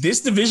 This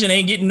division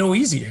ain't getting no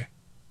easier.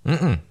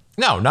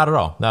 No, not at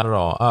all. Not at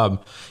all.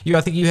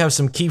 I think you have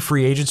some key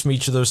free agents from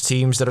each of those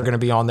teams that are going to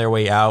be on their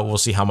way out. We'll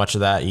see how much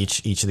of that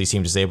each of these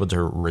teams is able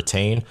to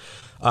retain.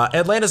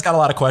 Atlanta's got a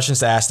lot of questions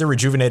to ask. They're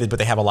rejuvenated, but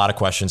they have a lot of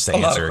questions to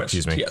answer.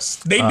 Excuse me. Yes,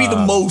 they'd be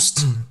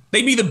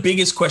they'd be the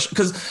biggest question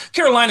because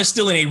Carolina's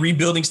still in a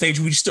rebuilding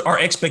stage. Our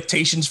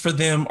expectations for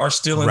them are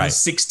still in the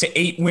 6 to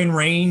 8 win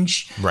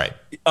range. Right.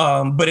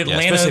 But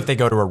Atlanta, especially if they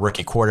go to a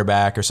rookie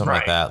quarterback or something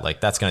like that,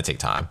 like that's going to take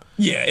time.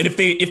 Yeah, and if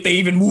they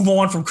even move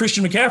on from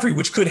Christian McCaffrey,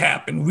 which could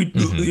happen,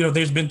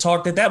 there's been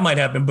talk that might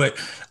happen. But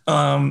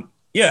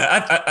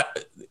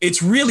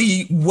it's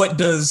really what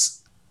does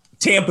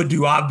Tampa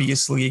do,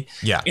 obviously.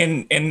 Yeah.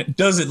 And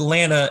does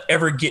Atlanta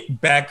ever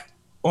get back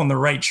on the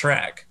right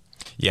track?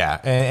 Yeah.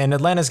 And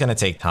Atlanta's going to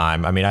take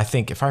time. I mean, I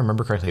think if I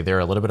remember correctly, they're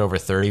a little bit over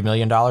 $30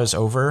 million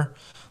over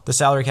the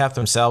salary cap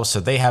themselves. So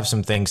they have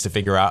some things to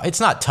figure out. It's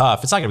not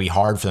tough. It's not going to be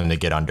hard for them to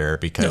get under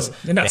because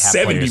they're not they have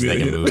 70 players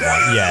million. they can move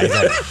on. Yeah.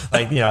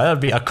 Exactly. That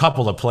would be a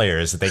couple of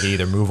players that they can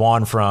either move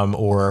on from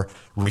or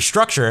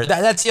restructure.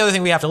 That's the other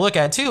thing we have to look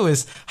at too,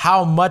 is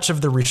how much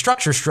of the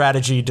restructure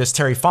strategy does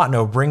Terry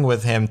Fontenot bring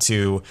with him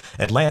to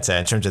Atlanta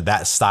in terms of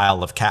that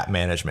style of cap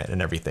management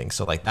and everything.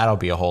 So like that'll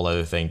be a whole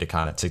other thing to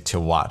kind of to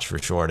watch for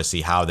sure, to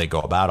see how they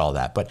go about all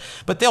that.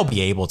 But they'll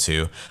be able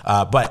to.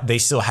 But they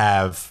still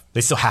have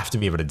They still have to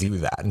be able to do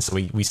that. And so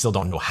we still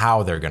don't know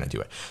how they're going to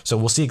do it. So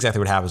we'll see exactly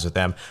what happens with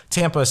them.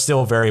 Tampa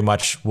still very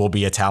much will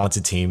be a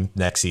talented team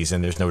next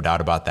season. There's no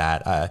doubt about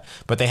that.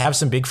 But they have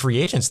some big free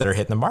agents that are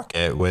hitting the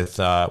market with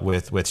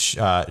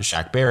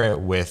Shaq Barrett,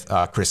 with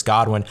Chris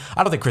Godwin.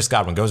 I don't think Chris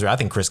Godwin goes there. I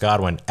think Chris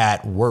Godwin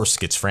at worst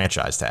gets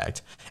franchise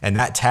tagged. And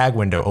that tag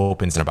window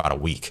opens in about a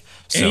week.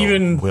 So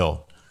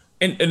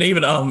And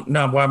even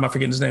now, why am I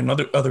forgetting his name?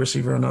 Other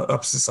receiver on the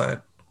opposite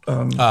side.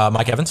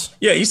 Mike Evans.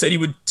 Yeah, he said he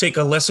would take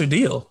a lesser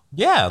deal.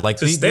 Yeah, like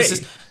to stay.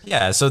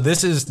 So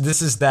this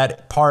is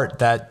that part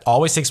that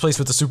always takes place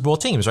with the Super Bowl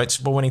teams, right?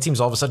 Super Bowl winning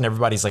teams. All of a sudden,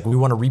 everybody's like, we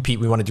want to repeat,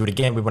 we want to do it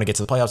again, we want to get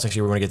to the playoffs next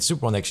year, we want to get to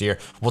Super Bowl next year.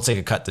 We'll take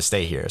a cut to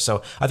stay here.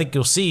 So I think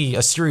you'll see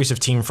a series of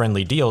team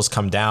friendly deals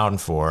come down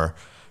for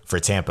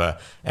Tampa,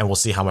 and we'll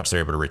see how much they're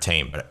able to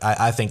retain. But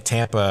I think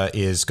Tampa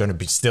is going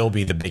to still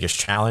be the biggest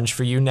challenge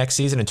for you next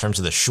season in terms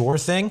of the sure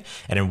thing,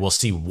 and then we'll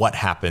see what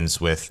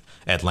happens with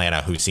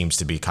Atlanta, who seems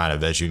to be kind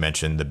of, as you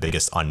mentioned, the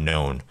biggest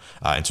unknown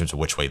in terms of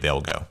which way they'll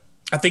go.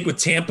 I think with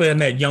Tampa and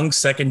that young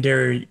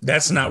secondary,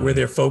 that's not where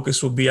their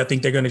focus will be. I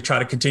think they're going to try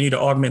to continue to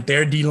augment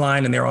their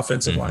D-line and their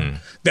offensive line.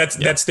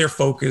 That's their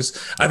focus.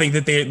 I think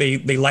that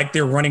they like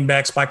their running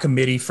backs by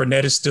committee.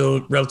 Fournette is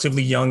still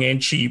relatively young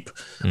and cheap.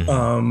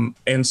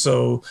 And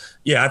so,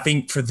 I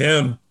think for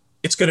them,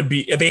 it's going to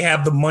be, they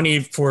have the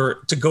money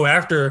to go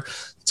after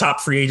top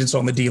free agents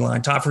on the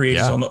D-line, top free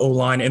agents on the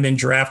O-line, and then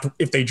draft.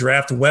 If they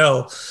draft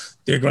well,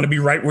 they're going to be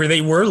right where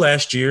they were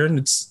last year. And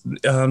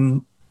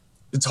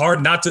it's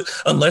hard not to,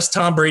 unless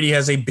Tom Brady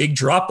has a big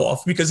drop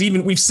off, because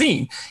even we've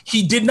seen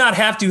he did not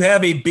have to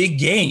have a big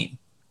game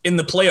in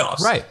the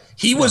playoffs. Right.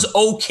 He was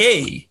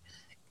okay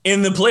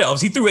in the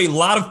playoffs. He threw a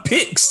lot of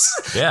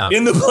picks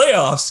in the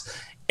playoffs,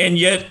 and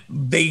yet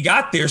they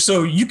got there.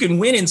 So you can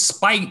win in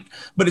spite,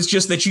 but it's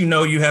just that,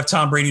 you have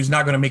Tom Brady who's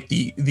not going to make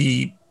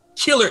the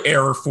killer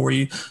error for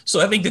you.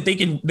 So I think that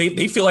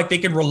they feel like they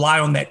can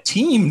rely on that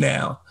team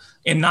now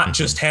and not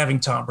just having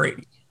Tom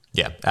Brady.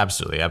 Yeah,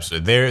 absolutely.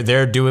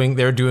 They're doing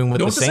what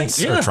the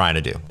Saints are trying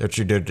to do.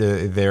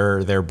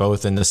 They're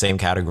both in the same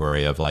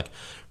category of like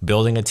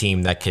building a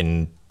team that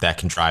can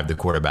drive the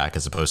quarterback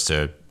as opposed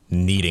to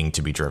needing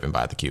to be driven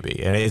by the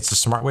QB. And it's a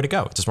smart way to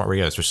go.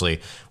 Especially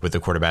with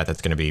the quarterback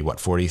that's going to be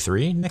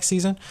 43 next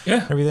season.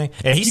 Yeah, everything.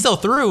 And he still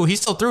threw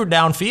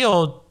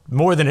downfield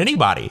more than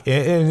anybody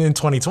in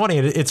 2020.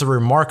 It's a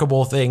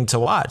remarkable thing to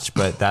watch,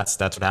 but that's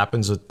what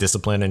happens with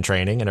discipline and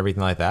training and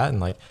everything like that.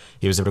 And like,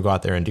 he was able to go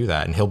out there and do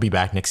that, and he'll be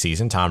back next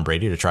season, Tom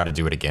Brady, to try to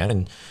do it again.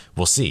 And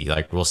we'll see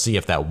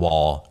if that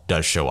wall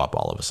does show up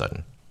all of a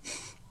sudden.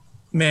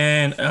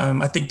 Man,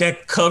 I think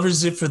that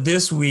covers it for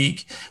this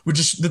week. We're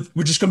just going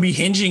to be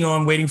hinging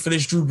on waiting for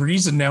this Drew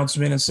Brees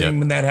announcement and seeing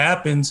when that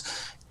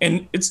happens.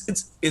 And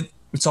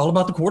it's all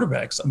about the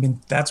quarterbacks. I mean,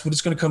 that's what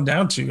it's going to come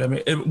down to. I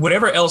mean,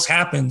 whatever else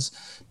happens,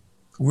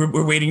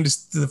 we're waiting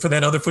for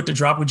that other foot to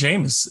drop with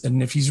Jameis,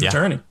 and if he's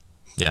returning.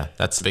 Yeah,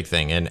 that's the big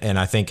thing. And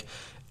I think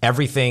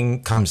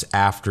everything comes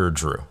after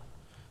Drew.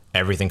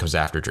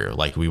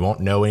 Like, we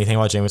won't know anything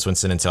about Jameis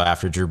Winston until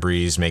after Drew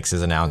Brees makes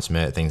his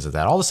announcement, things like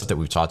that. All the stuff that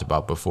we've talked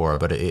about before,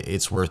 but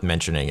it's worth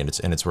mentioning,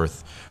 and it's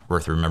worth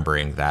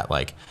remembering that,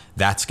 like,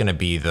 that's going to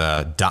be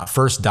the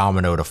first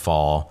domino to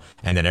fall,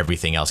 and then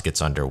everything else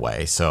gets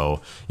underway.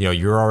 So,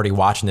 you're already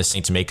watching the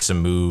Saints make some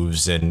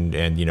moves and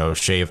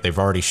shave.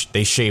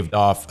 They shaved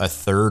off a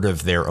third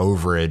of their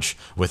overage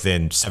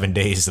within 7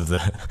 days of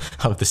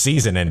the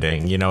season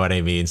ending. You know what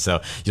I mean? So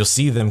you'll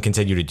see them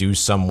continue to do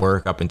some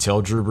work up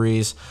until Drew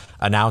Brees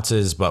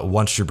announces, but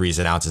once Drew Brees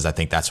announces, I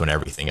think that's when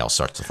everything else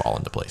starts to fall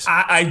into place.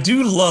 I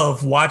do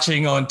love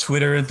watching on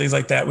Twitter and things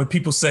like that when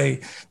people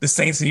say the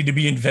Saints need to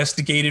be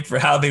investigated for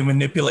how they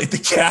manipulate the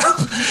cap.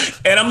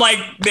 And I'm like,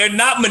 they're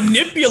not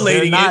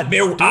manipulating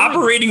They're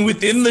operating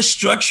within the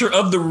structure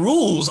of the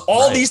rules.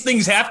 All these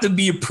things have to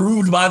be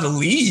approved by the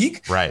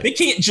league. Right. They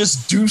can't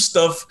just do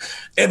stuff.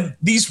 And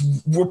these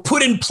were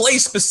put in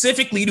place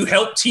specifically to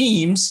help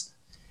teams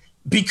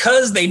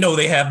because they know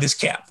they have this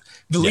cap.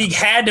 The league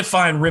had to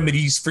find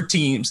remedies for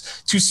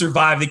teams to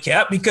survive the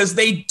cap because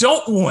they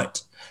don't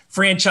want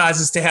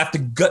franchises to have to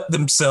gut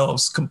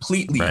themselves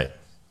completely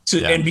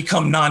and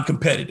become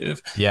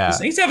non-competitive. Yeah. The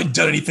Saints haven't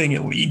done anything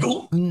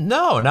illegal.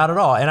 No, not at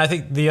all. And I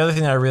think the other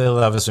thing that I really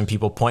love is when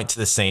people point to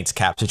the Saints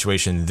cap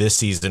situation this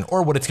season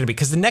or what it's going to be,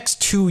 because the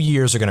next 2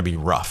 years are going to be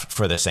rough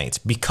for the Saints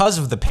because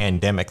of the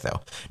pandemic,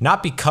 though.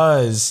 Not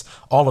because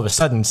all of a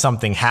sudden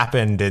something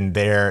happened and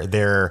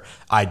their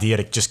idea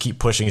to just keep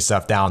pushing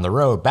stuff down the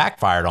road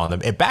backfired on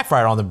them. It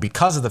backfired on them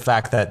because of the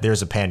fact that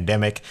there's a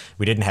pandemic,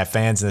 we didn't have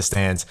fans in the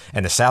stands,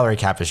 and the salary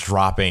cap is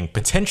dropping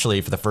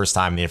potentially for the first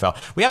time in the NFL.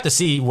 We have to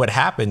see what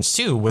happens happens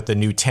too with the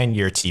new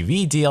 10-year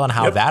TV deal and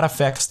how that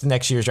affects the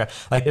next year's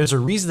draft. Like, there's a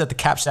reason that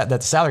the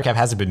salary cap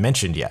hasn't been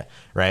mentioned yet,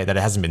 right? That it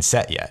hasn't been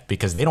set yet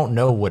because they don't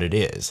know what it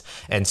is.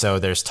 And so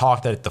there's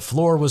talk that the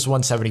floor was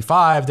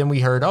 175. Then we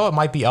heard, it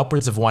might be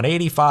upwards of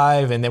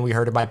 185. And then we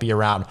heard it might be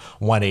around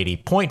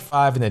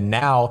 180.5. And then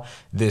now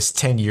this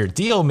 10-year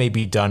deal may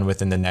be done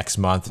within the next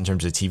month in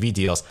terms of TV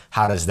deals.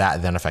 How does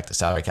that then affect the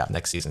salary cap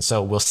next season?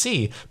 So we'll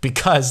see,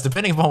 because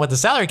depending upon what the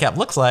salary cap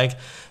looks like,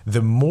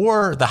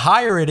 the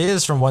higher it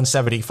is from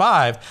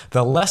 175,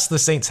 the less the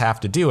Saints have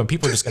to do, and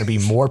people are just going to be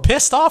more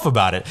pissed off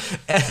about it.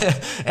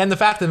 And the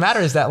fact of the matter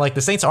is that, like,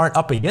 the Saints aren't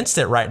up against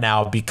it right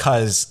now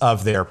because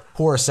of their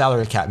poor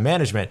salary cap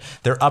management.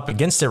 They're up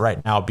against it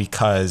right now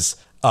because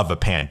of a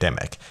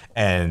pandemic,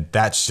 and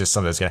that's just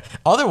something that's gonna.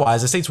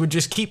 Otherwise, the Saints would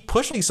just keep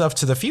pushing stuff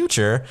to the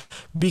future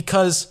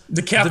because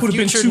the cap would have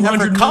been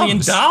 $200 million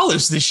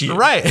this year.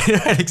 Right,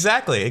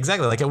 exactly.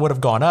 Like, it would have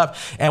gone up,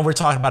 and we're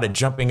talking about it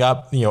jumping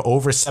up,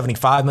 over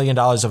 $75 million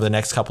over the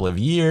next couple of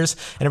years,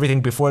 and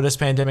everything before this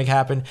pandemic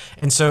happened,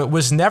 and so it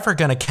was never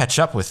going to catch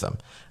up with them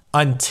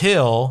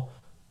until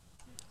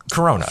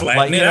Corona.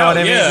 Flatten What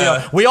I mean?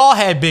 yeah. We all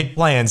had big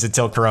plans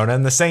until Corona,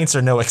 and the Saints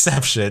are no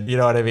exception. You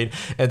know what I mean?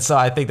 And so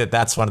I think that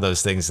that's one of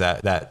those things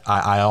that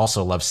I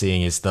also love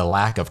seeing, is the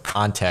lack of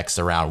context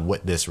around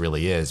what this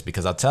really is.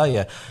 Because I'll tell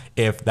you,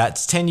 if that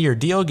 10-year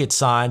deal gets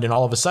signed and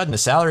all of a sudden the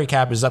salary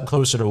cap is up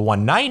closer to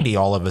 190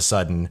 all of a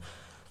sudden,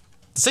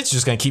 the Saints are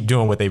just going to keep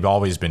doing what they've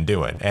always been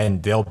doing.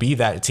 And they'll be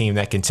that team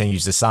that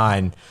continues to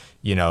sign,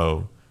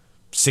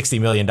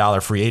 $60 million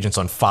free agents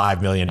on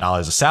 $5 million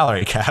of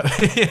salary cap.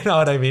 You know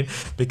what I mean?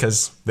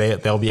 Because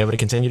they'll be able to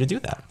continue to do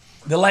that.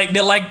 They're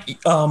like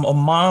a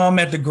mom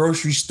at the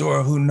grocery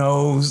store who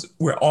knows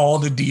where all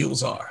the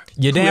deals are.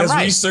 You're damn who has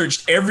right.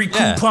 researched every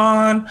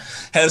coupon,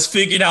 has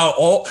figured out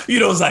all.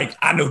 It's like,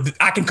 I know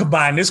I can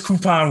combine this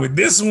coupon with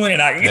this one,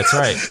 and I. That's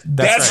right.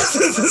 That's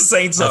right. The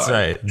Saints That's are.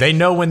 right. They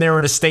know when they're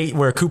in a state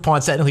where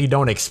coupons technically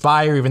don't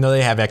expire, even though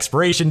they have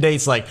expiration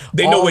dates. Like,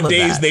 they know what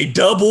days they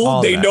double.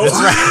 All they that. know.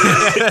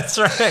 That's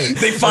right.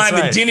 They find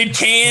the dented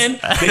can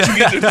that you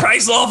get the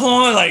price off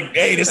on. Like,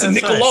 hey, there's a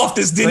nickel off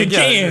this dented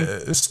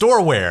can.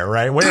 Store wear,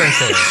 right? Wear and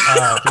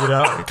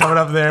tear. Coming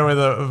up there with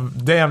a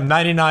damn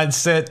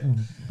 99-cent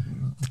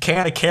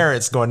can of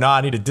carrots going, no,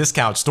 I need a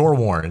discount, store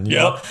worn.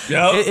 Yep.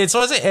 It's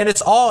and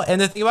it's all,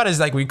 and the thing about it is,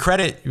 like, we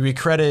credit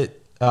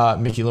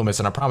Mickey Loomis,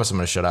 and I promise I'm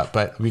going to shut up,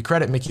 but we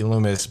credit Mickey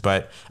Loomis,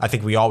 but I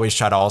think we always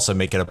try to also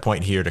make it a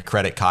point here to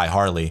credit Kai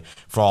Harley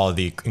for all of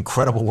the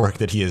incredible work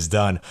that he has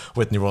done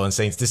with New Orleans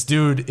Saints. This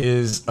dude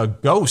is a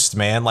ghost,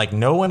 man. Like,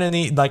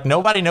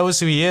 nobody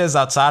knows who he is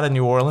outside of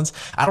New Orleans.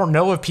 I don't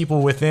know if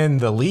people within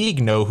the league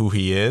know who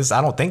he is.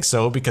 I don't think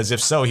so, because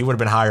if so, he would have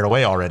been hired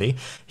away already.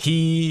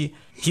 He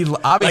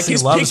obviously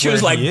his loves picture where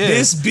is like he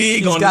is. this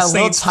big He's on got the a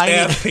little Saints tiny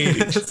staff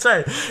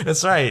page.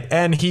 That's right.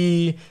 And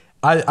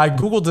I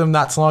Googled him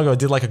not too long ago,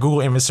 did like a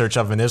Google image search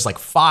of him, and there's like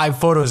 5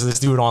 photos of this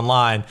dude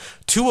online.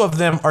 2 of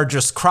them are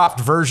just cropped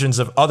versions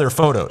of other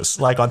photos,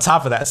 like, on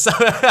top of that.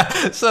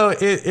 So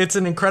it's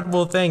an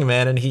incredible thing,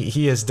 man. And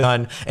he has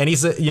done, and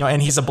he's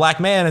a black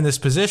man in this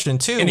position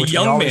too. And a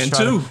young man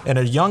too. And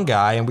a young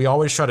guy. And we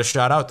always try to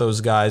shout out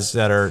those guys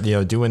that are,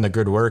 doing the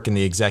good work in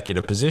the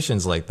executive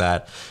positions like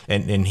that.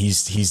 And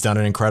he's done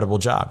an incredible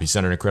job. He's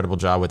done an incredible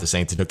job with the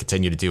Saints, and he'll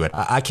continue to do it.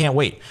 I can't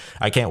wait.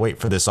 I can't wait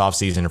for this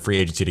offseason and free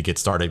agency to get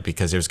started,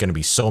 because there's going to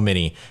be so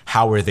many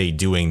how are they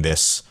doing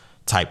this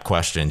type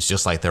questions,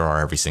 just like there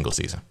are every single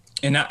season.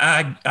 And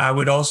I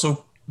would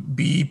also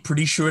be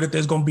pretty sure that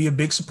there's going to be a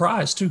big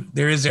surprise too.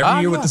 There is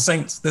every year with the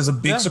Saints. There's a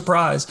big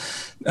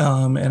surprise,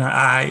 and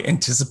I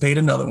anticipate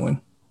another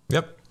one.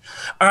 Yep.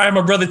 All right,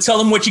 my brother, tell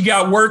them what you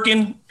got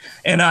working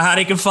and how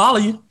they can follow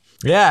you.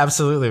 Yeah,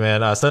 absolutely,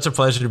 man. Such a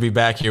pleasure to be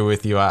back here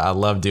with you. I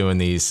love doing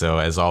these. So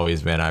as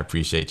always, man, I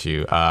appreciate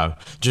you.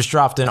 Just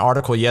dropped an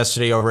article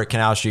yesterday over at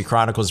Canal Street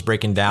Chronicles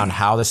breaking down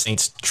how the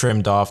Saints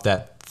trimmed off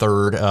that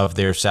third of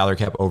their salary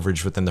cap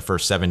overage within the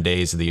first 7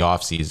 days of the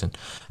offseason.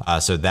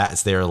 So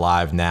that's there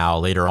live now.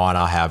 Later on,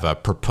 I'll have I'm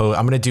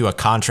going to do a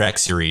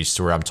contract series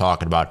where I'm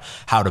talking about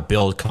how to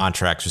build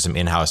contracts for some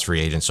in-house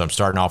free agents. So I'm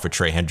starting off with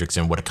Trey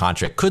Hendrickson, what a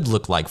contract could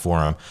look like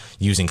for him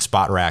using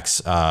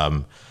SpotRack's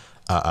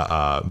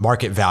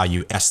market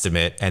value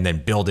estimate, and then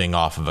building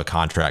off of a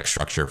contract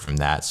structure from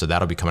that. So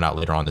that'll be coming out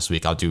later on this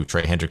week. I'll do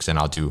Trey Hendrickson,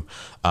 I'll do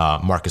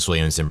Marcus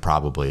Williams, and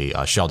probably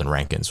Sheldon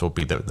Rankins will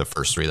be the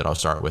first 3 that I'll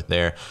start with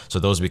there. So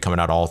those will be coming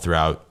out all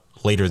throughout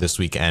later this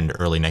week and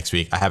early next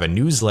week. I have a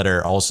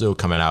newsletter also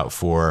coming out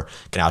for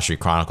Canal Street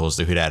Chronicles,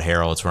 the Who Dat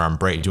Herald. It's where I'm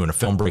doing a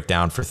film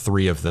breakdown for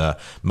 3 of the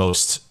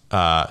most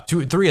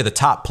 3 of the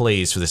top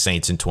plays for the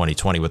Saints in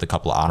 2020 with a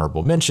couple of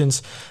honorable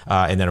mentions.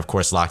 And then, of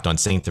course, Locked on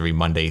Saints every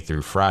Monday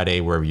through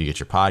Friday, wherever you get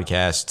your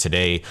podcast.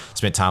 Today,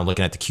 spent time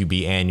looking at the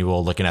QB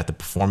annual, looking at the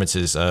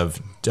performances of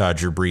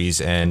Drew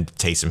Brees and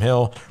Taysom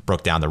Hill,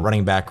 broke down the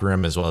running back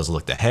room, as well as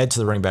looked ahead to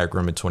the running back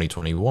room in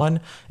 2021.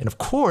 And, of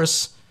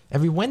course,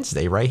 every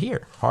Wednesday right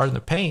here, Hard in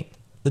the Paint,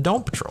 the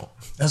Dome Patrol.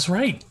 That's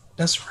right.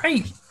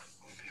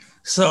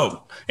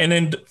 So, and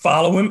then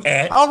follow him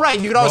at. All right.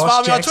 You can always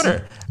follow me on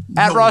Twitter.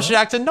 At Nola. Ross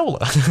Jackson Nola.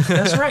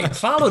 That's right.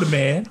 Follow the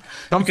man.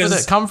 Come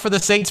for the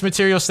Saints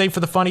material, stay for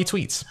the funny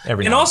tweets.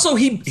 And also,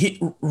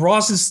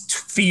 Ross's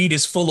feed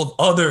is full of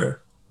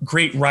other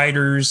great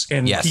writers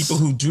and Yes. people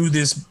who do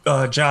this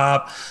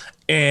job,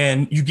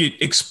 and you get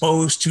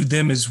exposed to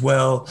them as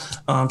well.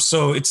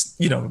 So it's,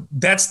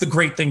 that's the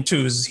great thing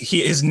too, is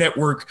his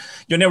network.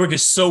 Your network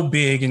is so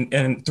big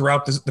and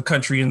throughout the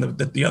country, and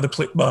the other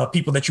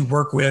people that you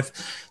work with,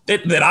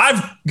 that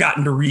I've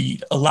gotten to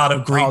read a lot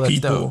of great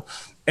people. Dope.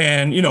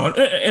 And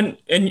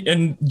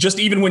and just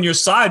even when your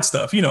side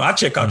stuff, I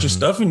check out your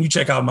stuff and you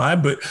check out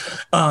mine. But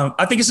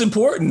I think it's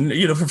important,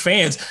 for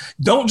fans,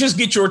 don't just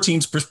get your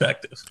team's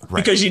perspective,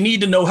 because you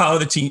need to know how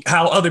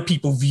other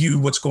people view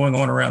what's going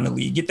on around the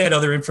league. Get that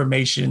other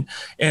information,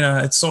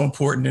 and it's so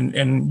important.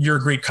 And you're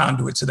a great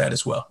conduit to that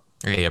as well.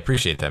 Hey, I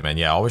appreciate that, man.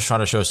 Yeah, always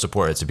trying to show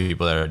support to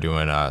people that are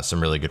doing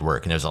some really good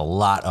work, and there's a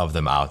lot of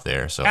them out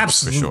there. So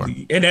Absolutely. for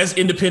sure. And as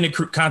independent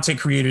content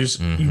creators,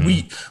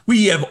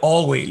 we have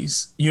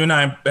always, you and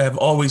I have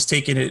always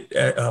taken it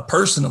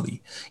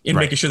personally in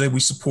making sure that we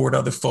support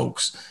other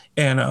folks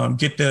and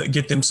get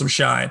them some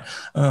shine.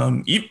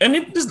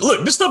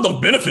 This stuff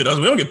don't benefit us.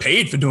 We don't get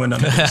paid for doing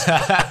none of this.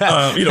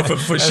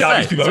 For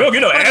shouting people, we don't get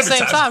no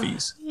advertising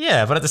fees.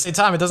 Yeah, but at the same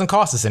time, it doesn't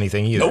cost us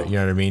anything either. Nope. You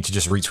know what I mean? To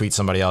just retweet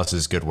somebody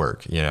else's good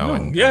work.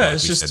 And it's like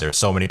just said, there's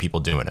so many people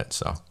doing it.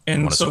 So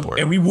and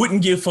we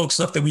wouldn't give folks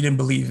stuff that we didn't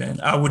believe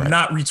in. I would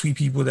not retweet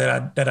people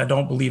that I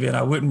don't believe in.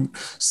 I wouldn't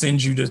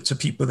send you to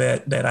people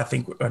that I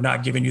think are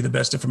not giving you the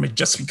best information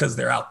just because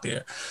they're out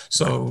there.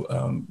 So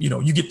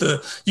you get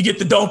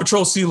the Dome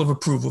Patrol seal of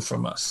approval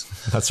from us.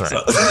 That's right. So,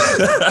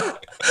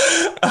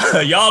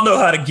 y'all know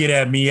how to get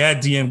at me at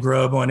DM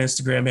Grub on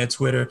Instagram and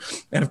Twitter,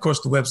 and of course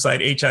the website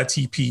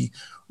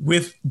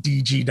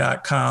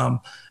hitpwithdg.com.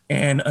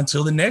 And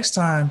until the next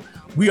time,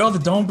 we are the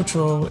Dome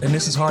Patrol, and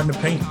this is Hard in the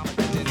Paint.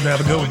 You have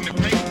a good one.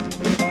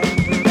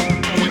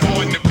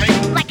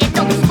 Like an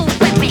old school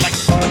weapon.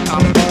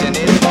 Competition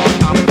is on,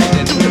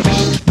 competition is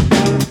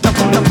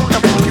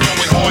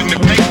Going hard in the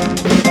paint.